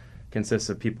staff consists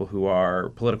of people who are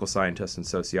political scientists and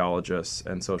sociologists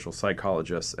and social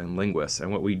psychologists and linguists.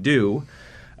 And what we do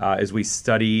is we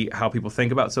study how people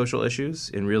think about social issues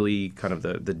in really kind of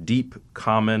the deep,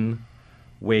 common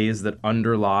ways that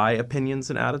underlie opinions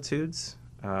and attitudes.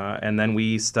 And then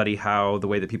we study how the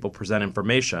way that people present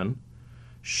information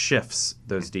shifts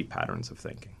those deep patterns of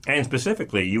thinking. And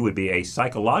specifically, you would be a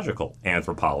psychological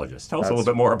anthropologist. Tell us a little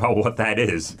bit more about what that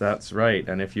is. That's right.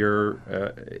 And if you're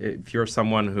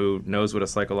someone who knows what a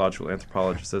psychological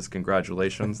anthropologist is,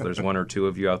 congratulations. There's one or two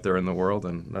of you out there in the world,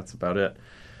 and that's about it.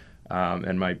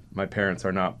 And my parents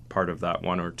are not part of that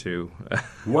one or two.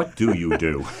 What do you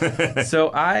do?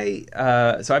 So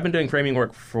I've been doing framing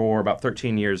work for about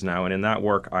 13 years now, and in that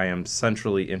work I am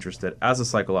centrally interested as a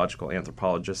psychological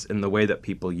anthropologist in the way that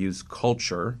people use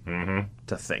culture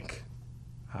to think,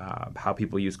 how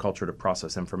people use culture to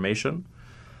process information,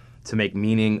 to make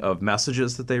meaning of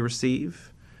messages that they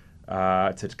receive,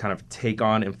 to kind of take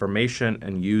on information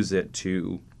and use it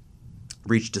to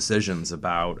reach decisions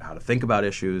about how to think about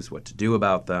issues, what to do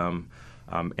about them,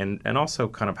 and also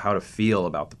kind of how to feel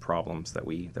about the problems that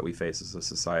we face as a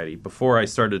society. Before I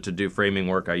started to do framing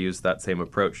work, I used that same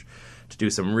approach to do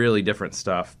some really different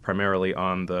stuff, primarily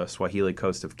on the Swahili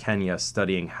coast of Kenya,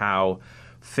 studying how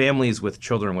families with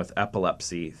children with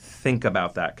epilepsy think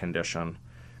about that condition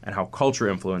and how culture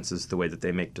influences the way that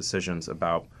they make decisions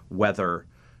about whether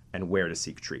and where to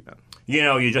seek treatment. You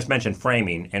know, you just mentioned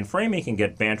framing, and framing can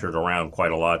get bantered around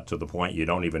quite a lot to the point you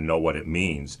don't even know what it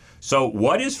means. So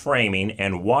what is framing,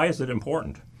 and why is it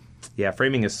important? Yeah,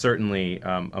 framing is certainly,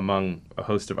 among a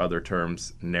host of other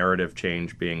terms, narrative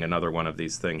change being another one of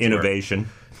these things. Innovation.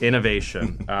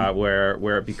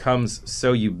 Where it becomes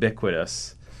so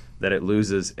ubiquitous that it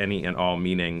loses any and all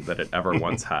meaning that it ever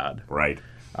once had. Right.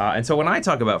 And so when I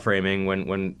talk about framing,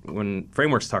 when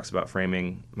Frameworks talks about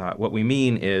framing, what we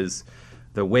mean is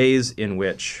the ways in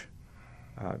which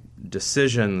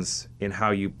decisions in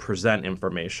how you present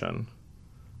information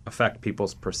affect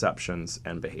people's perceptions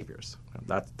and behaviors.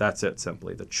 That's it,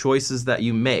 simply. The choices that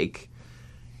you make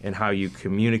in how you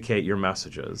communicate your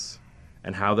messages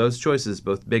and how those choices,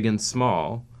 both big and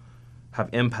small, have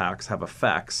impacts, have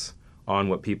effects on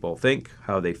what people think,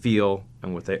 how they feel,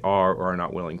 and what they are or are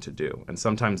not willing to do. And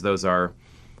sometimes those are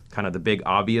kind of the big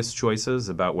obvious choices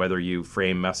about whether you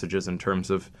frame messages in terms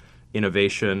of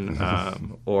innovation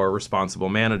or responsible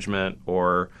management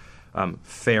or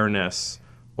fairness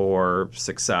or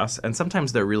success. And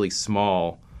sometimes they're really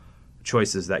small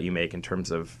choices that you make in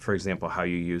terms of, for example, how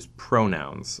you use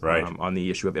pronouns on the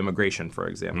issue of immigration, for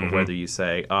example, whether you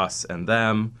say us and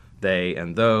them, they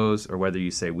and those, or whether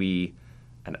you say we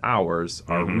and ours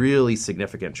are really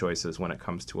significant choices when it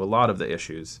comes to a lot of the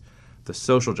issues, the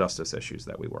social justice issues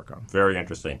that we work on. Very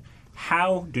interesting.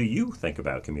 How do you think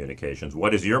about communications?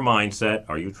 What is your mindset?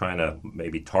 Are you trying to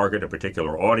maybe target a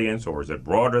particular audience, or is it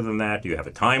broader than that? Do you have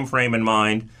a time frame in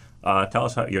mind? Tell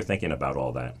us how you're thinking about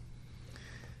all that.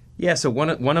 Yeah, so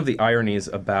one of the ironies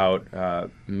about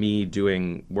me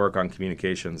doing work on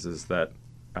communications is that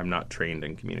not trained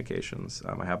in communications.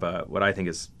 I have what I think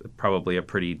is probably a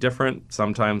pretty different,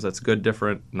 sometimes that's good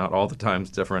different, not all the times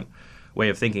different, way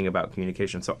of thinking about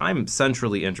communication. So I'm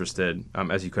centrally interested,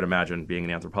 as you could imagine, being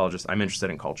an anthropologist, I'm interested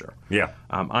in culture. Yeah.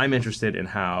 I'm interested in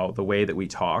how the way that we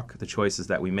talk, the choices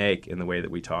that we make in the way that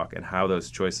we talk, and how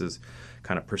those choices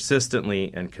kind of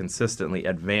persistently and consistently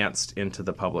advanced into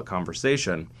the public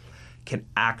conversation can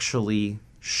actually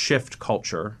shift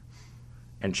culture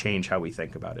and change how we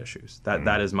think about issues.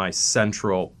 That is my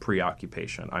central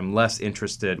preoccupation. I'm less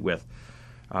interested with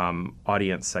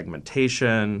audience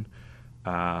segmentation,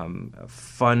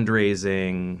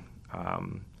 fundraising,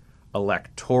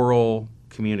 electoral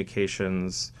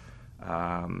communications.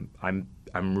 I'm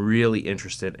really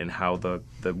interested in how the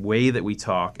way that we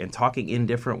talk and talking in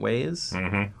different ways,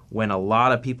 when a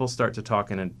lot of people start to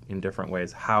talk in different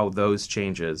ways, how those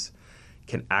changes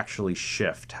can actually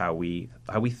shift how we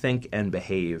think and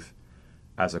behave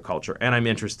as a culture. And I'm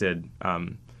interested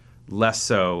less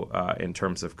so in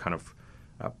terms of kind of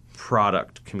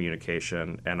product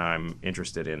communication, and I'm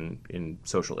interested in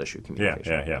social issue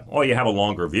communication. Yeah. Well, you have a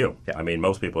longer view. Yeah. I mean,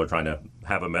 most people are trying to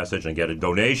have a message and get a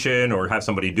donation or have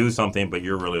somebody do something, but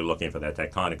you're really looking for that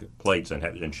tectonic plates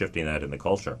and shifting that in the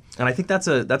culture. And I think that's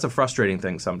a frustrating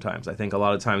thing sometimes. I think a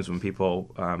lot of times when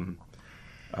people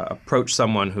approach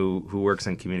someone who works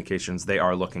in communications, they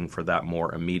are looking for that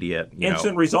more immediate,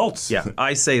 instant results. Yeah,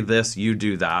 I say this, you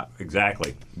do that.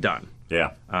 Exactly. Done.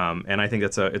 Yeah. And I think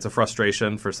it's a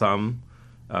frustration for some,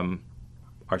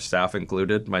 our staff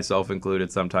included, myself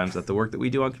included, sometimes, that the work that we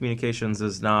do on communications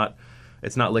is not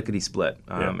lickety split.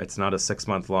 It's not a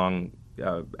 6-month-long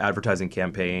advertising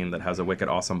campaign that has a wicked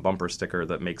awesome bumper sticker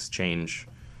that makes change,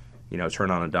 turn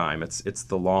on a dime. It's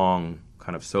the long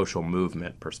kind of social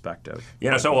movement perspective.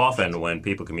 So often when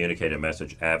people communicate a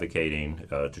message advocating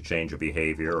to change a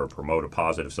behavior or promote a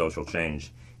positive social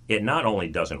change, it not only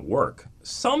doesn't work,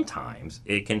 sometimes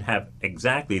it can have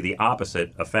exactly the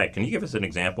opposite effect. Can you give us an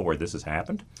example where this has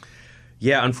happened?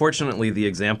 Yeah, unfortunately, the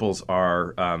examples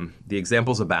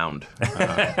abound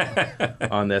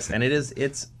on this, and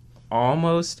it's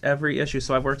almost every issue.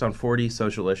 So I've worked on 40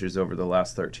 social issues over the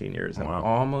last 13 years, and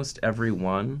almost every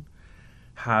one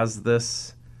has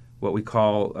this, what we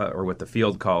call, or what the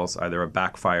field calls, either a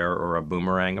backfire or a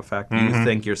boomerang effect. You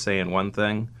think you're saying one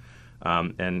thing,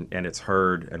 and it's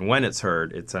heard, and when it's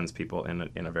heard, it sends people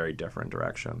in a very different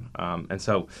direction. And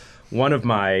so, one of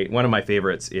my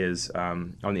favorites is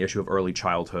on the issue of early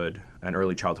childhood and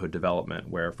early childhood development,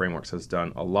 where Frameworks has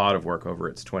done a lot of work over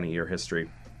its 20-year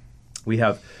history. We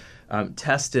have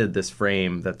tested this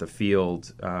frame that the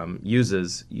field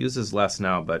uses less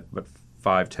now, but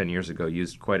 5-10 years ago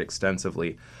used quite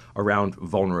extensively around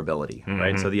vulnerability,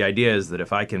 right? So the idea is that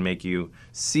if I can make you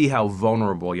see how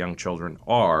vulnerable young children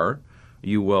are,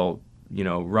 you will,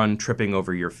 run tripping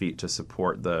over your feet to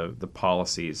support the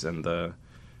policies and the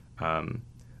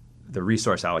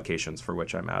resource allocations for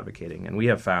which I'm advocating. And we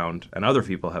have found, and other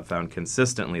people have found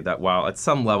consistently, that while at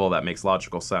some level that makes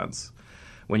logical sense,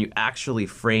 when you actually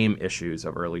frame issues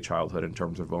of early childhood in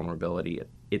terms of vulnerability,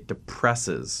 it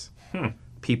depresses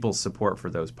people's support for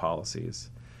those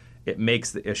policies. It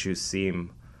makes the issues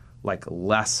seem like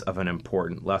less of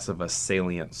a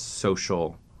salient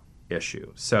social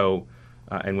issue. So,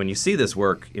 and when you see this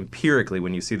work empirically,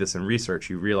 when you see this in research,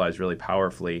 you realize really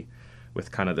powerfully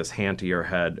with kind of this hand to your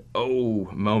head,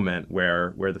 moment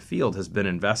where the field has been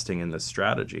investing in this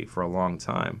strategy for a long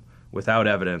time without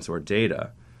evidence or data,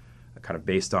 kind of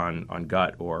based on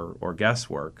gut or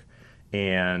guesswork,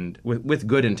 and with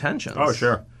good intentions. Oh,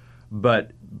 sure.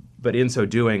 But in so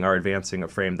doing are advancing a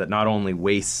frame that not only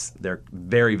wastes their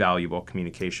very valuable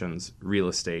communications, real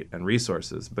estate, and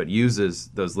resources, but uses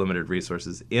those limited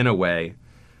resources in a way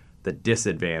that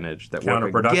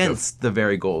work against the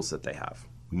very goals that they have.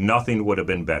 Nothing would have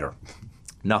been better.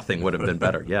 Nothing would have been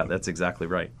better. Yeah, that's exactly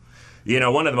right.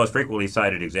 One of the most frequently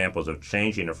cited examples of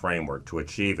changing a framework to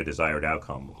achieve a desired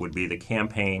outcome would be the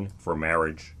Campaign for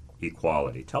Marriage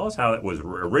Equality. Tell us how it was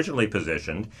originally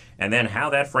positioned, and then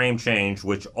how that frame changed,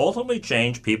 which ultimately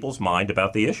changed people's mind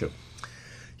about the issue.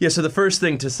 Yeah, so the first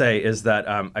thing to say is that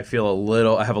I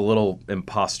have a little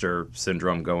imposter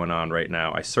syndrome going on right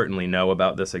now. I certainly know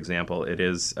about this example. It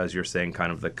is, as you're saying,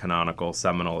 kind of the canonical,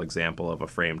 seminal example of a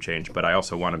frame change, but I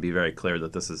also want to be very clear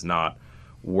that this is not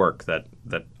work that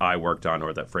I worked on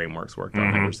or that Frameworks worked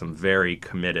on. There were some very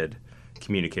committed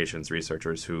communications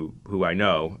researchers who I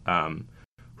know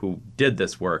who did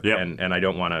this work, and I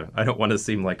don't want to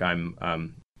seem like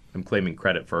I'm claiming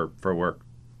credit for work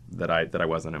that I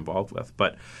wasn't involved with.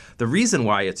 But the reason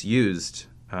why it's used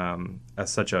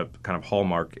as such a kind of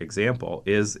hallmark example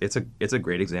is it's a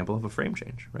great example of a frame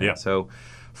change, right? Yeah. So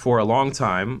for a long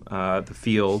time, the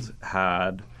field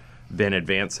had been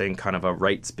advancing kind of a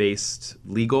rights-based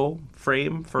legal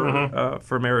frame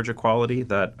for marriage equality,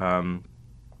 that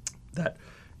that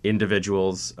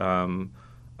individuals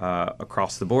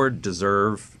across the board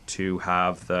deserve to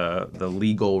have the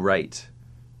legal right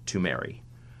to marry,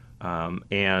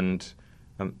 and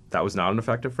that was not an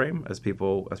effective frame, as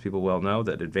people well know.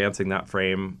 That advancing that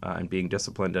frame and being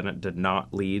disciplined in it did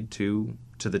not lead to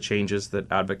the changes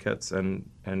that advocates and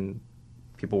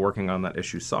people working on that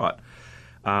issue sought.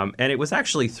 And it was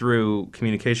actually through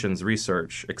communications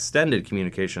research, extended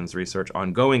communications research,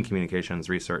 ongoing communications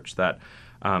research, that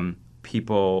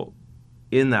people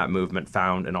in that movement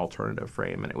found an alternative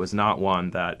frame. And it was not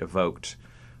one that evoked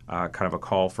kind of a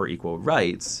call for equal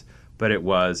rights, but it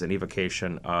was an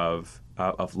evocation of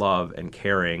love and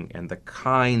caring and the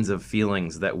kinds of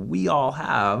feelings that we all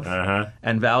have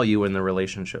and value in the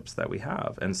relationships that we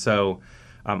have. And so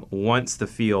once the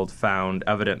field found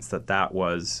evidence that that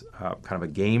was kind of a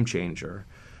game changer,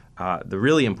 the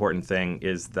really important thing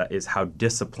is how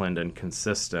disciplined and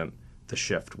consistent the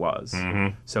shift was.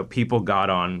 So people got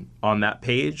on that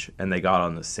page, and they got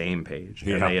on the same page,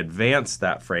 and they advanced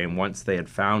that frame once they had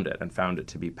found it and found it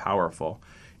to be powerful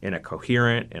in a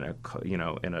coherent, in a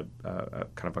kind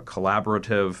of a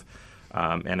collaborative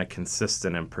and a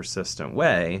consistent and persistent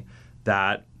way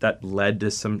that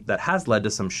has led to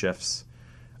some shifts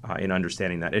in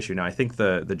understanding that issue. Now, I think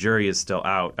the jury is still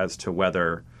out as to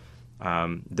whether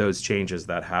those changes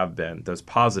that have been, those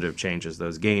positive changes,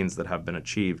 those gains that have been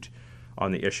achieved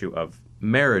on the issue of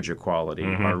marriage equality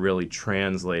are really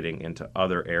translating into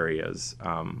other areas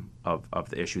of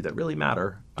the issue that really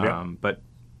matter. But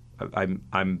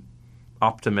I'm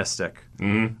optimistic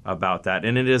about that.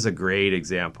 And it is a great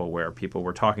example where people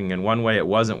were talking in one way, it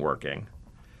wasn't working.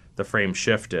 The frame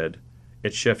shifted.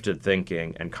 It shifted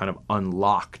thinking and kind of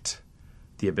unlocked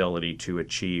the ability to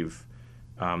achieve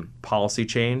policy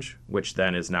change, which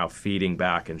then is now feeding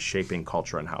back and shaping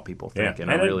culture and how people think.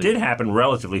 And it did happen,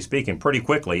 relatively speaking, pretty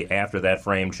quickly after that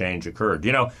frame change occurred.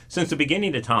 Since the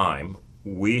beginning of time,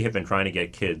 we have been trying to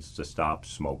get kids to stop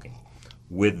smoking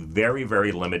with very,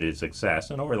 very limited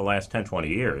success. And over the last 10, 20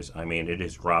 years, I mean, it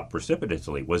has dropped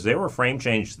precipitously. Was there a frame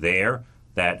change there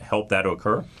that helped that to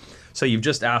occur? So you've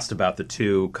just asked about the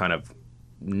two kind of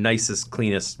nicest,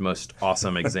 cleanest, most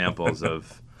awesome examples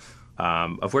of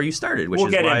where you started, which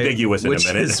is why ambiguous in a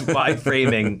minute.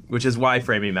 which is why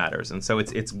framing matters. And so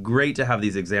it's great to have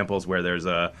these examples where there's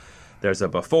a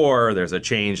before, there's a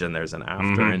change, and there's an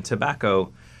after. And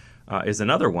tobacco is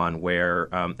another one where,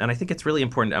 and I think it's really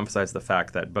important to emphasize the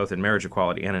fact that both in marriage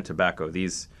equality and in tobacco,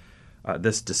 this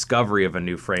discovery of a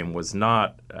new frame was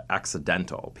not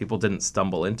accidental. People didn't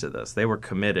stumble into this. They were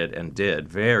by and did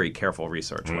very careful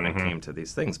research when it came to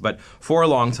these things. But for a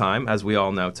long time, as we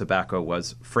all know, tobacco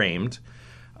was framed,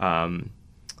 by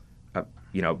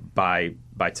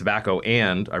tobacco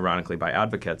and, ironically, by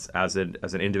advocates as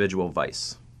an individual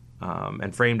vice.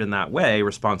 And framed in that way,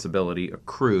 responsibility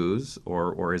accrues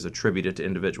or is attributed to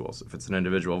individuals. If it's an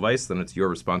individual vice, then it's your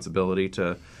responsibility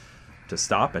to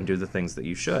stop and do the things that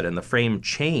you should. And the frame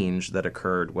change that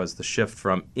occurred was the shift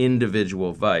from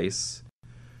individual vice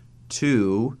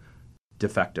to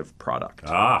defective product.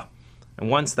 And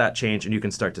once that changed, and you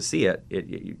can start to see it,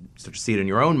 you start to see it in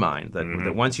your own mind,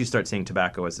 that once you start seeing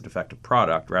tobacco as a defective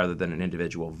product rather than an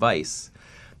individual vice,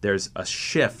 there's a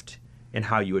shift in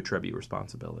how you attribute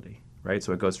responsibility, right?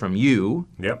 So it goes from you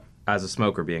as a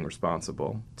smoker being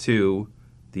responsible to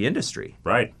the industry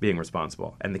being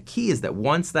responsible. And the key is that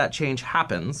once that change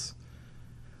happens,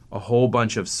 a whole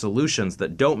bunch of solutions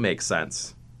that don't make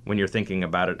sense when you're thinking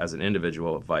about it as an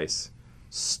individual vice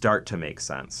start to make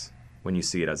sense when you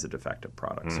see it as a defective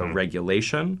product. So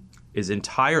regulation is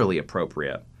entirely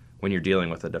appropriate when you're dealing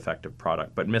with a defective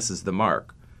product, but misses the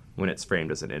mark when it's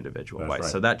framed as an individual vice.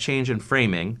 So that change in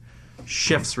framing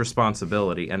shifts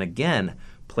responsibility and, again,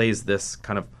 plays this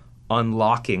kind of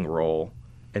unlocking role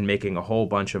in making a whole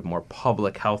bunch of more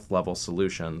public health level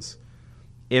solutions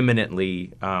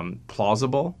imminently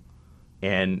plausible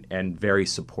and very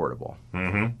supportable.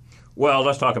 Well,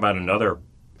 let's talk about another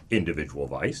individual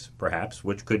vice, perhaps,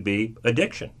 which could be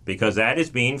addiction, because that is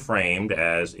being framed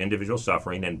as individual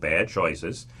suffering and bad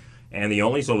choices, and the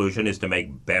only solution is to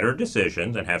make better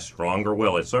decisions and have stronger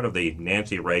will. It's sort of the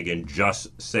Nancy Reagan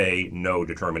just say no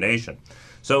determination.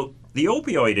 So the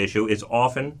opioid issue is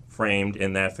often framed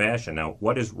in that fashion. Now,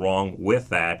 what is wrong with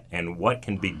that, and what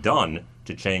can be done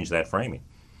to change that framing?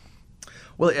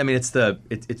 Well, I mean, it's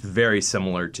very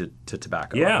similar to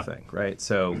tobacco, I think, right?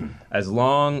 So as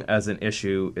long as an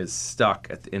issue is stuck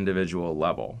at the individual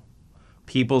level,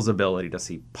 people's ability to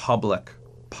see public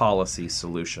policy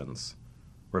solutions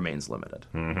remains limited.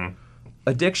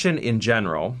 Addiction in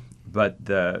general, but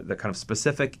the kind of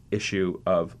specific issue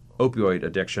of opioid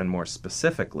addiction more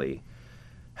specifically,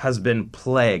 has been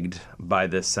plagued by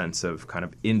this sense of kind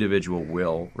of individual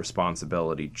will,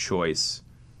 responsibility, choice,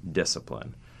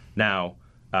 discipline. Now,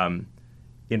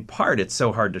 in part, it's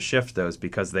so hard to shift those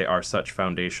because they are such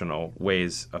foundational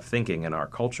ways of thinking in our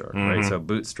culture, right? So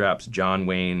bootstraps, John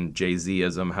Wayne,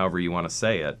 Jay-Z-ism, however you want to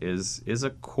say it, is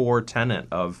a core tenet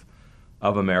of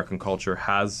American culture,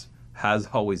 has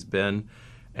always been,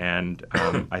 and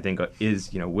I think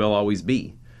will always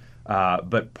be.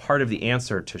 But part of the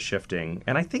answer to shifting,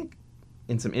 and I think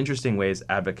in some interesting ways,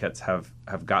 advocates have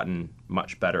gotten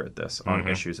much better at this on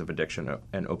issues of addiction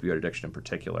and opioid addiction in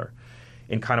particular,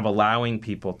 in kind of allowing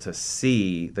people to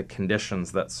see the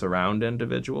conditions that surround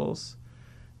individuals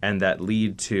and that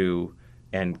lead to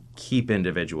and keep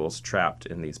individuals trapped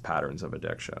in these patterns of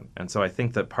addiction. And so I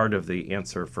think that part of the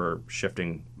answer for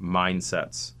shifting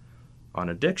mindsets on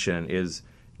addiction is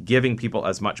giving people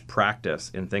as much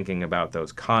practice in thinking about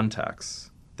those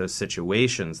contexts, those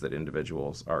situations that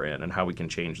individuals are in, and how we can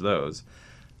change those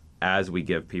as we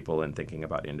give people in thinking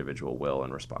about individual will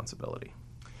and responsibility.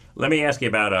 Let me ask you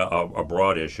about a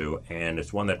broad issue, and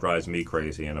it's one that drives me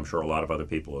crazy, and I'm sure a lot of other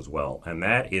people as well, and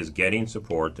that is getting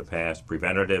support to pass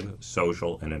preventative,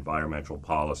 social, and environmental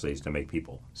policies to make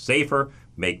people safer,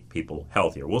 make people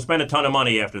healthier. We'll spend a ton of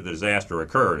money after the disaster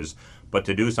occurs, but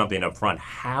to do something up front,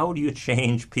 how do you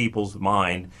change people's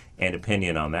mind and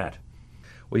opinion on that?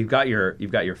 Well, you've got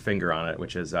your finger on it,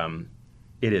 which is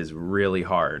it is really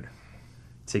hard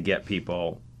to get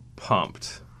people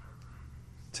pumped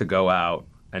to go out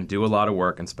and do a lot of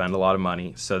work and spend a lot of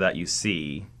money so that you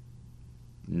see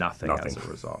nothing. As a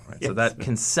result. Right? Yes. So that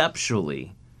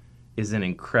conceptually is an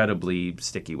incredibly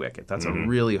sticky wicket. That's a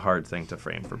really hard thing to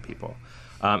frame for people.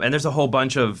 And there's a whole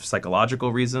bunch of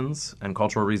psychological reasons and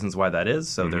cultural reasons why that is.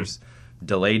 So there's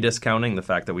delay discounting, the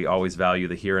fact that we always value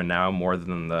the here and now more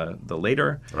than the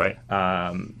later. Right.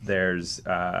 There's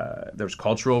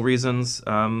cultural reasons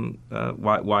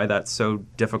why that's so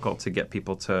difficult to get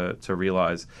people to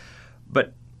realize.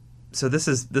 But so this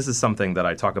is something that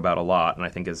I talk about a lot, and I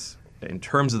think is, in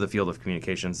terms of the field of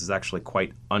communications, is actually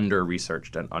quite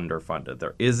under-researched and underfunded.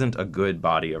 There isn't a good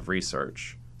body of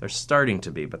research. There's starting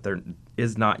to be, but there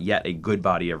is not yet a good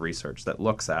body of research that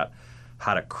looks at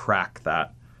how to crack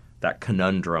that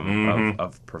conundrum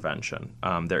of prevention.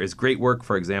 There is great work,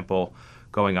 for example,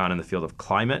 going on in the field of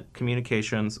climate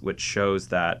communications, which shows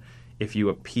that if you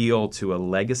appeal to a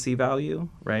legacy value,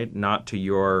 right, not to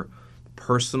your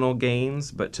personal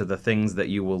gains, but to the things that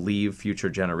you will leave future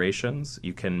generations,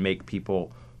 you can make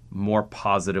people more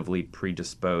positively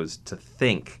predisposed to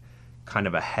think kind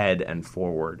of ahead and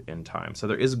forward in time. So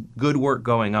there is good work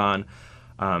going on,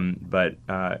 but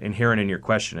inherent in your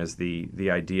question is the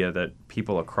idea that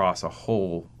people across a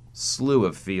whole slew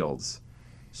of fields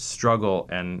struggle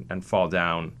and fall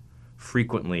down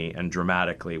frequently and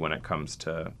dramatically when it comes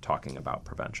to talking about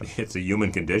prevention. It's a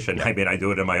human condition. Yeah. I mean, I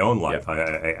do it in my own life. Yeah.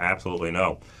 I absolutely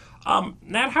know.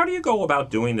 Nat, how do you go about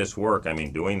doing this work? I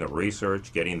mean, doing the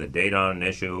research, getting the data on an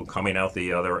issue, coming out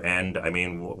the other end. I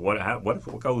mean,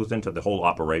 what goes into the whole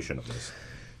operation of this?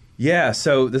 Yeah,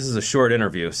 so this is a short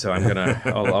interview, so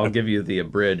I'll give you the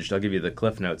abridged, I'll give you the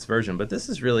Cliff Notes version. But this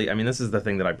is really, I mean, this is the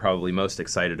thing that I'm probably most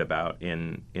excited about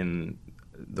in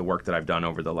the work that I've done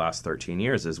over the last 13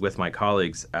 years is with my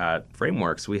colleagues at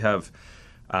Frameworks. We have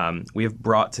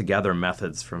brought together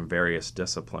methods from various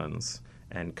disciplines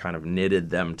and kind of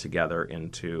knitted them together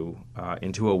into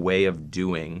a way of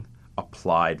doing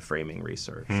applied framing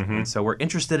research. And so we're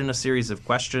interested in a series of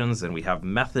questions, and we have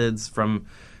methods from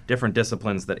different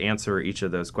disciplines that answer each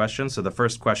of those questions. So the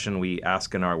first question we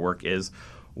ask in our work is,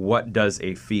 what does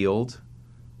a field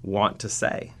want to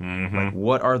say? Like,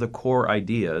 what are the core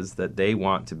ideas that they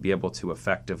want to be able to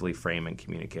effectively frame and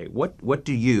communicate? What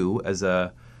do you, as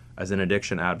an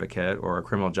addiction advocate or a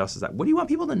criminal justice advocate, what do you want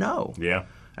people to know? Yeah.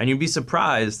 And you'd be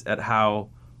surprised at how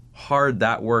hard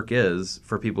that work is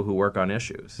for people who work on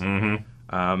issues.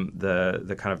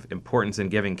 The kind of importance in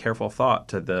giving careful thought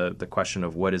to the question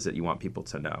of what is it you want people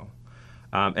to know.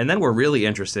 And then we're really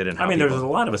interested in how there's a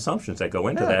lot of assumptions that go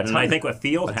into that. And I think a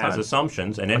field has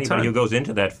assumptions, and anybody who goes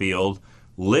into that field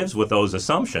lives with those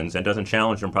assumptions and doesn't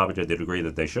challenge them probably to the degree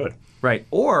that they should. Right.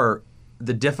 Or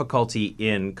the difficulty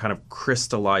in kind of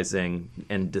crystallizing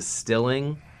and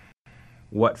distilling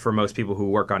what, for most people who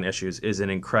work on issues, is an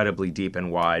incredibly deep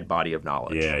and wide body of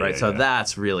knowledge. So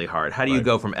that's really hard. How do you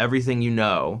go from everything you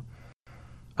know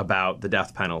about the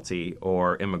death penalty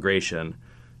or immigration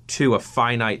to a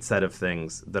finite set of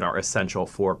things that are essential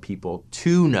for people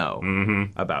to know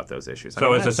about those issues.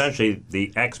 So it's essentially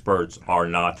the experts are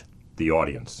not the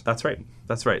audience. That's right.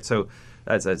 That's right. So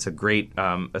that's a great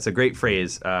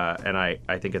phrase, and I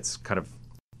think it's kind of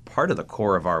part of the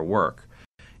core of our work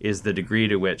is the degree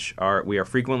to which we are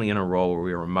frequently in a role where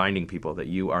we are reminding people that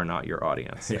you are not your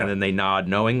audience. Yeah. And then they nod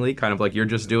knowingly, kind of like you're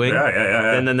just doing.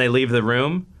 Yeah. And then they leave the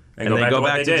room. And they go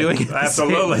back to doing it.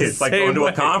 Absolutely. It's like going to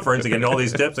a conference and getting all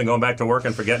these tips and going back to work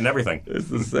and forgetting everything. It's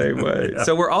the same way. Yeah.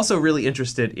 So we're also really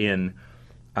interested in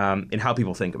how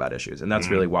people think about issues. And that's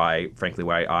really why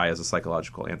I, as a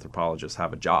psychological anthropologist,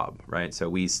 have a job, right? So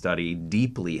we study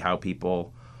deeply how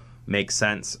people make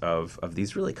sense of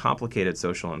these really complicated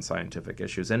social and scientific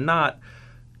issues, and not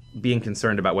being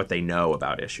concerned about what they know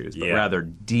about issues, but rather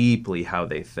deeply how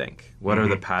they think. What are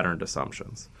the patterned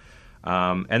assumptions?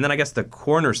 And then I guess the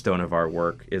cornerstone of our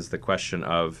work is the question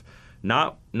of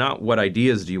not what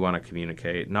ideas do you want to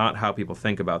communicate, not how people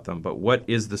think about them, but what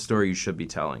is the story you should be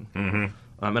telling.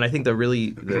 And I think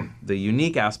the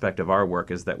unique aspect of our work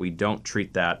is that we don't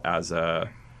treat that as a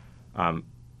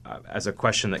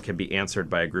question that can be answered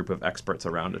by a group of experts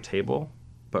around a table,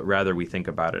 but rather we think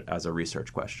about it as a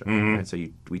research question. Right? So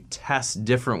we test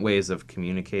different ways of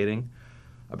communicating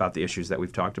about the issues that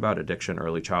we've talked about, addiction,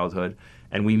 early childhood,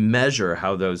 and we measure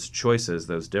how those choices,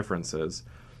 those differences,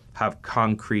 have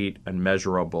concrete and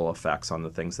measurable effects on the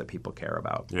things that people care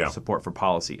about. Yeah. Support for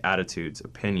policy, attitudes,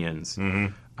 opinions,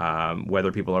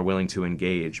 whether people are willing to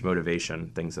engage,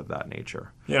 motivation, things of that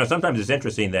nature. Sometimes it's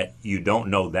interesting that you don't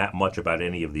know that much about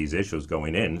any of these issues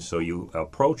going in, so you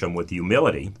approach them with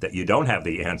humility that you don't have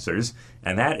the answers,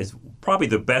 and that is probably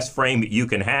the best frame that you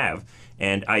can have.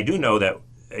 And I do know that,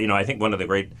 I think one of the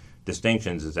great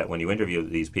distinctions is that when you interview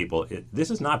these people, this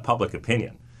is not public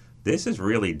opinion. This is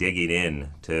really digging in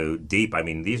to deep. I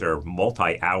mean, these are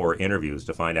multi-hour interviews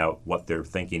to find out what their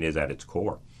thinking is at its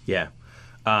core. Yeah.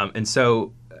 And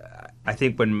so I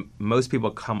think when most people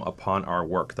come upon our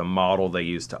work, the model they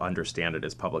use to understand it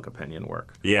is public opinion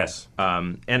work. Yes.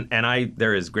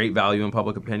 There is great value in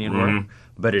public opinion work,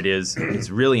 but it's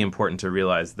really important to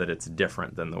realize that it's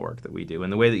different than the work that we do.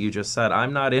 And the way that you just said,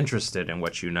 I'm not interested in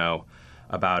what you know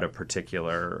about a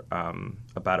particular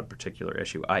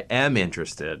issue. I am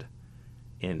interested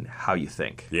in how you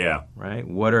think. Yeah. Right?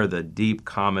 What are the deep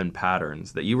common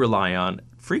patterns that you rely on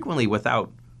frequently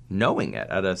without knowing it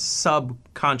at a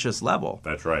subconscious level?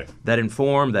 That's right. That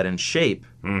inform, that shape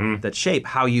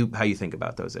how you think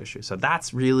about those issues. So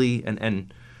that's really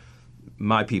and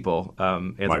my people,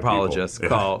 anthropologists,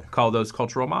 call those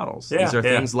cultural models. Yeah, these are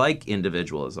things like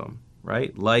individualism,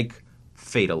 right? Like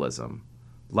fatalism,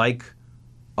 like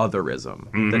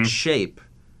otherism, that shape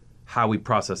how we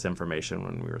process information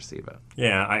when we receive it.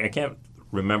 Yeah, I can't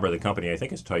remember the company. I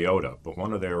think it's Toyota, but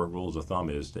one of their rules of thumb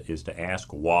is to ask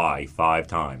why 5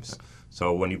 times.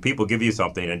 So when people give you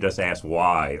something and just ask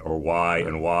why or why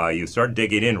and why, you start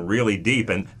digging in really deep,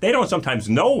 and they don't sometimes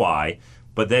know why,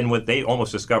 but then what they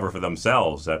almost discover for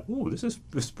themselves that, this is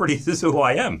who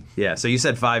I am. Yeah. So you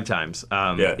said 5 times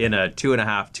in a 2 to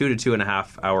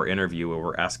 2.5 hour interview where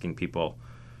we're asking people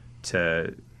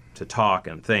to talk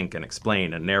and think and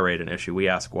explain and narrate an issue. We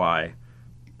ask why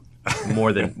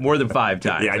more than 5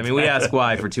 times. Yeah, I mean, we ask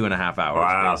why for 2.5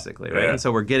 hours, basically, right? Yeah. And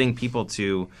so we're getting people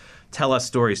to tell us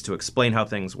stories, to explain how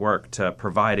things work, to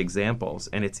provide examples,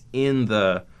 and it's in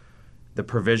the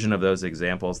provision of those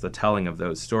examples, the telling of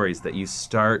those stories, that you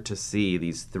start to see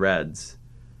these threads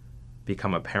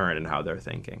become apparent in how they're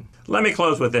thinking. Let me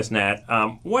close with this, Nat.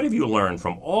 What have you learned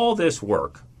from all this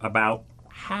work about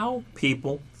how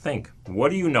people think? What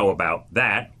do you know about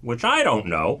that, which I don't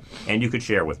know, and you could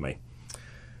share with me?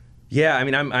 Yeah, I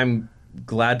mean, I'm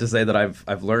glad to say that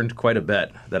I've learned quite a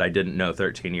bit that I didn't know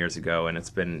 13 years ago, and it's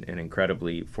been an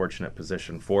incredibly fortunate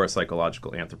position for a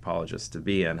psychological anthropologist to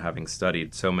be in, having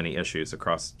studied so many issues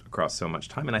across so much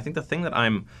time. And I think the thing that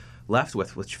I'm left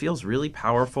with, which feels really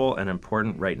powerful and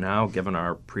important right now, given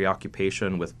our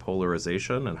preoccupation with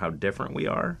polarization and how different we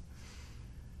are,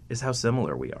 is how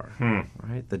similar we are.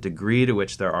 Right? The degree to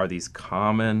which there are these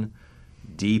common,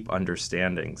 deep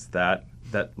understandings that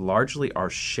largely are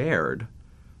shared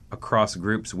across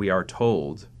groups we are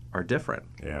told are different.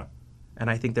 Yeah. And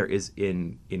I think there is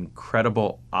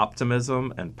incredible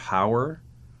optimism and power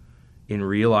in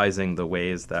realizing the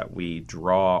ways that we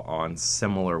draw on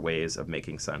similar ways of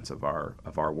making sense of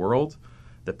our world,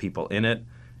 the people in it,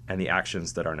 and the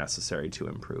actions that are necessary to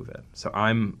improve it. So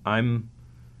I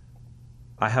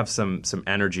have some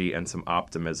energy and some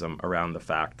optimism around the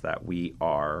fact that we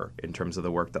are, in terms of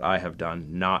the work that I have done,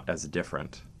 not as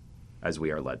different as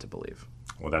we are led to believe.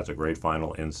 Well, that's a great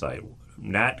final insight.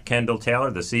 Nat Kendall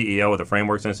Taylor, the CEO of the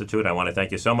Frameworks Institute, I want to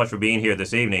thank you so much for being here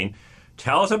this evening.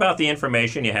 Tell us about the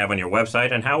information you have on your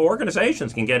website and how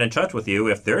organizations can get in touch with you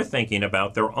if they're thinking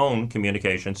about their own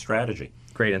communication strategy.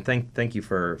 Great, and thank you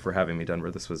for having me,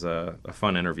 Denver. This was a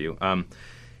fun interview.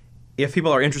 If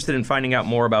people are interested in finding out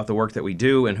more about the work that we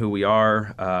do and who we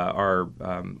are,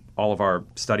 all of our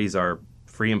studies are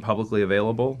free and publicly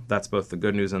available. That's both the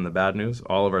good news and the bad news.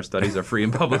 All of our studies are free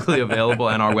and publicly available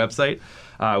on our website,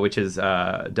 which is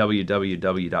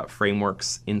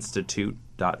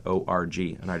www.frameworksinstitute.org.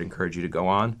 And I'd encourage you to go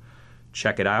on,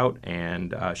 check it out,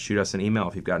 and shoot us an email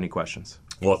if you've got any questions.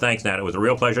 Well, thanks, Nat. It was a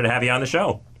real pleasure to have you on the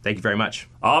show. Thank you very much.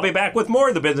 I'll be back with more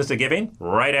of The Business of Giving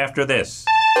right after this.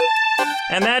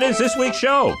 And that is this week's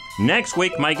show. Next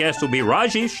week, my guest will be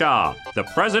Rajiv Shah, the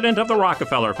president of the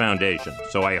Rockefeller Foundation.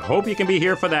 So I hope you can be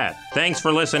here for that. Thanks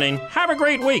for listening. Have a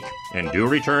great week. And do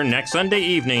return next Sunday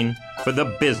evening for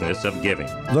The Business of Giving.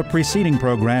 The preceding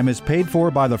program is paid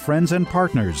for by the friends and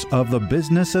partners of The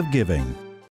Business of Giving.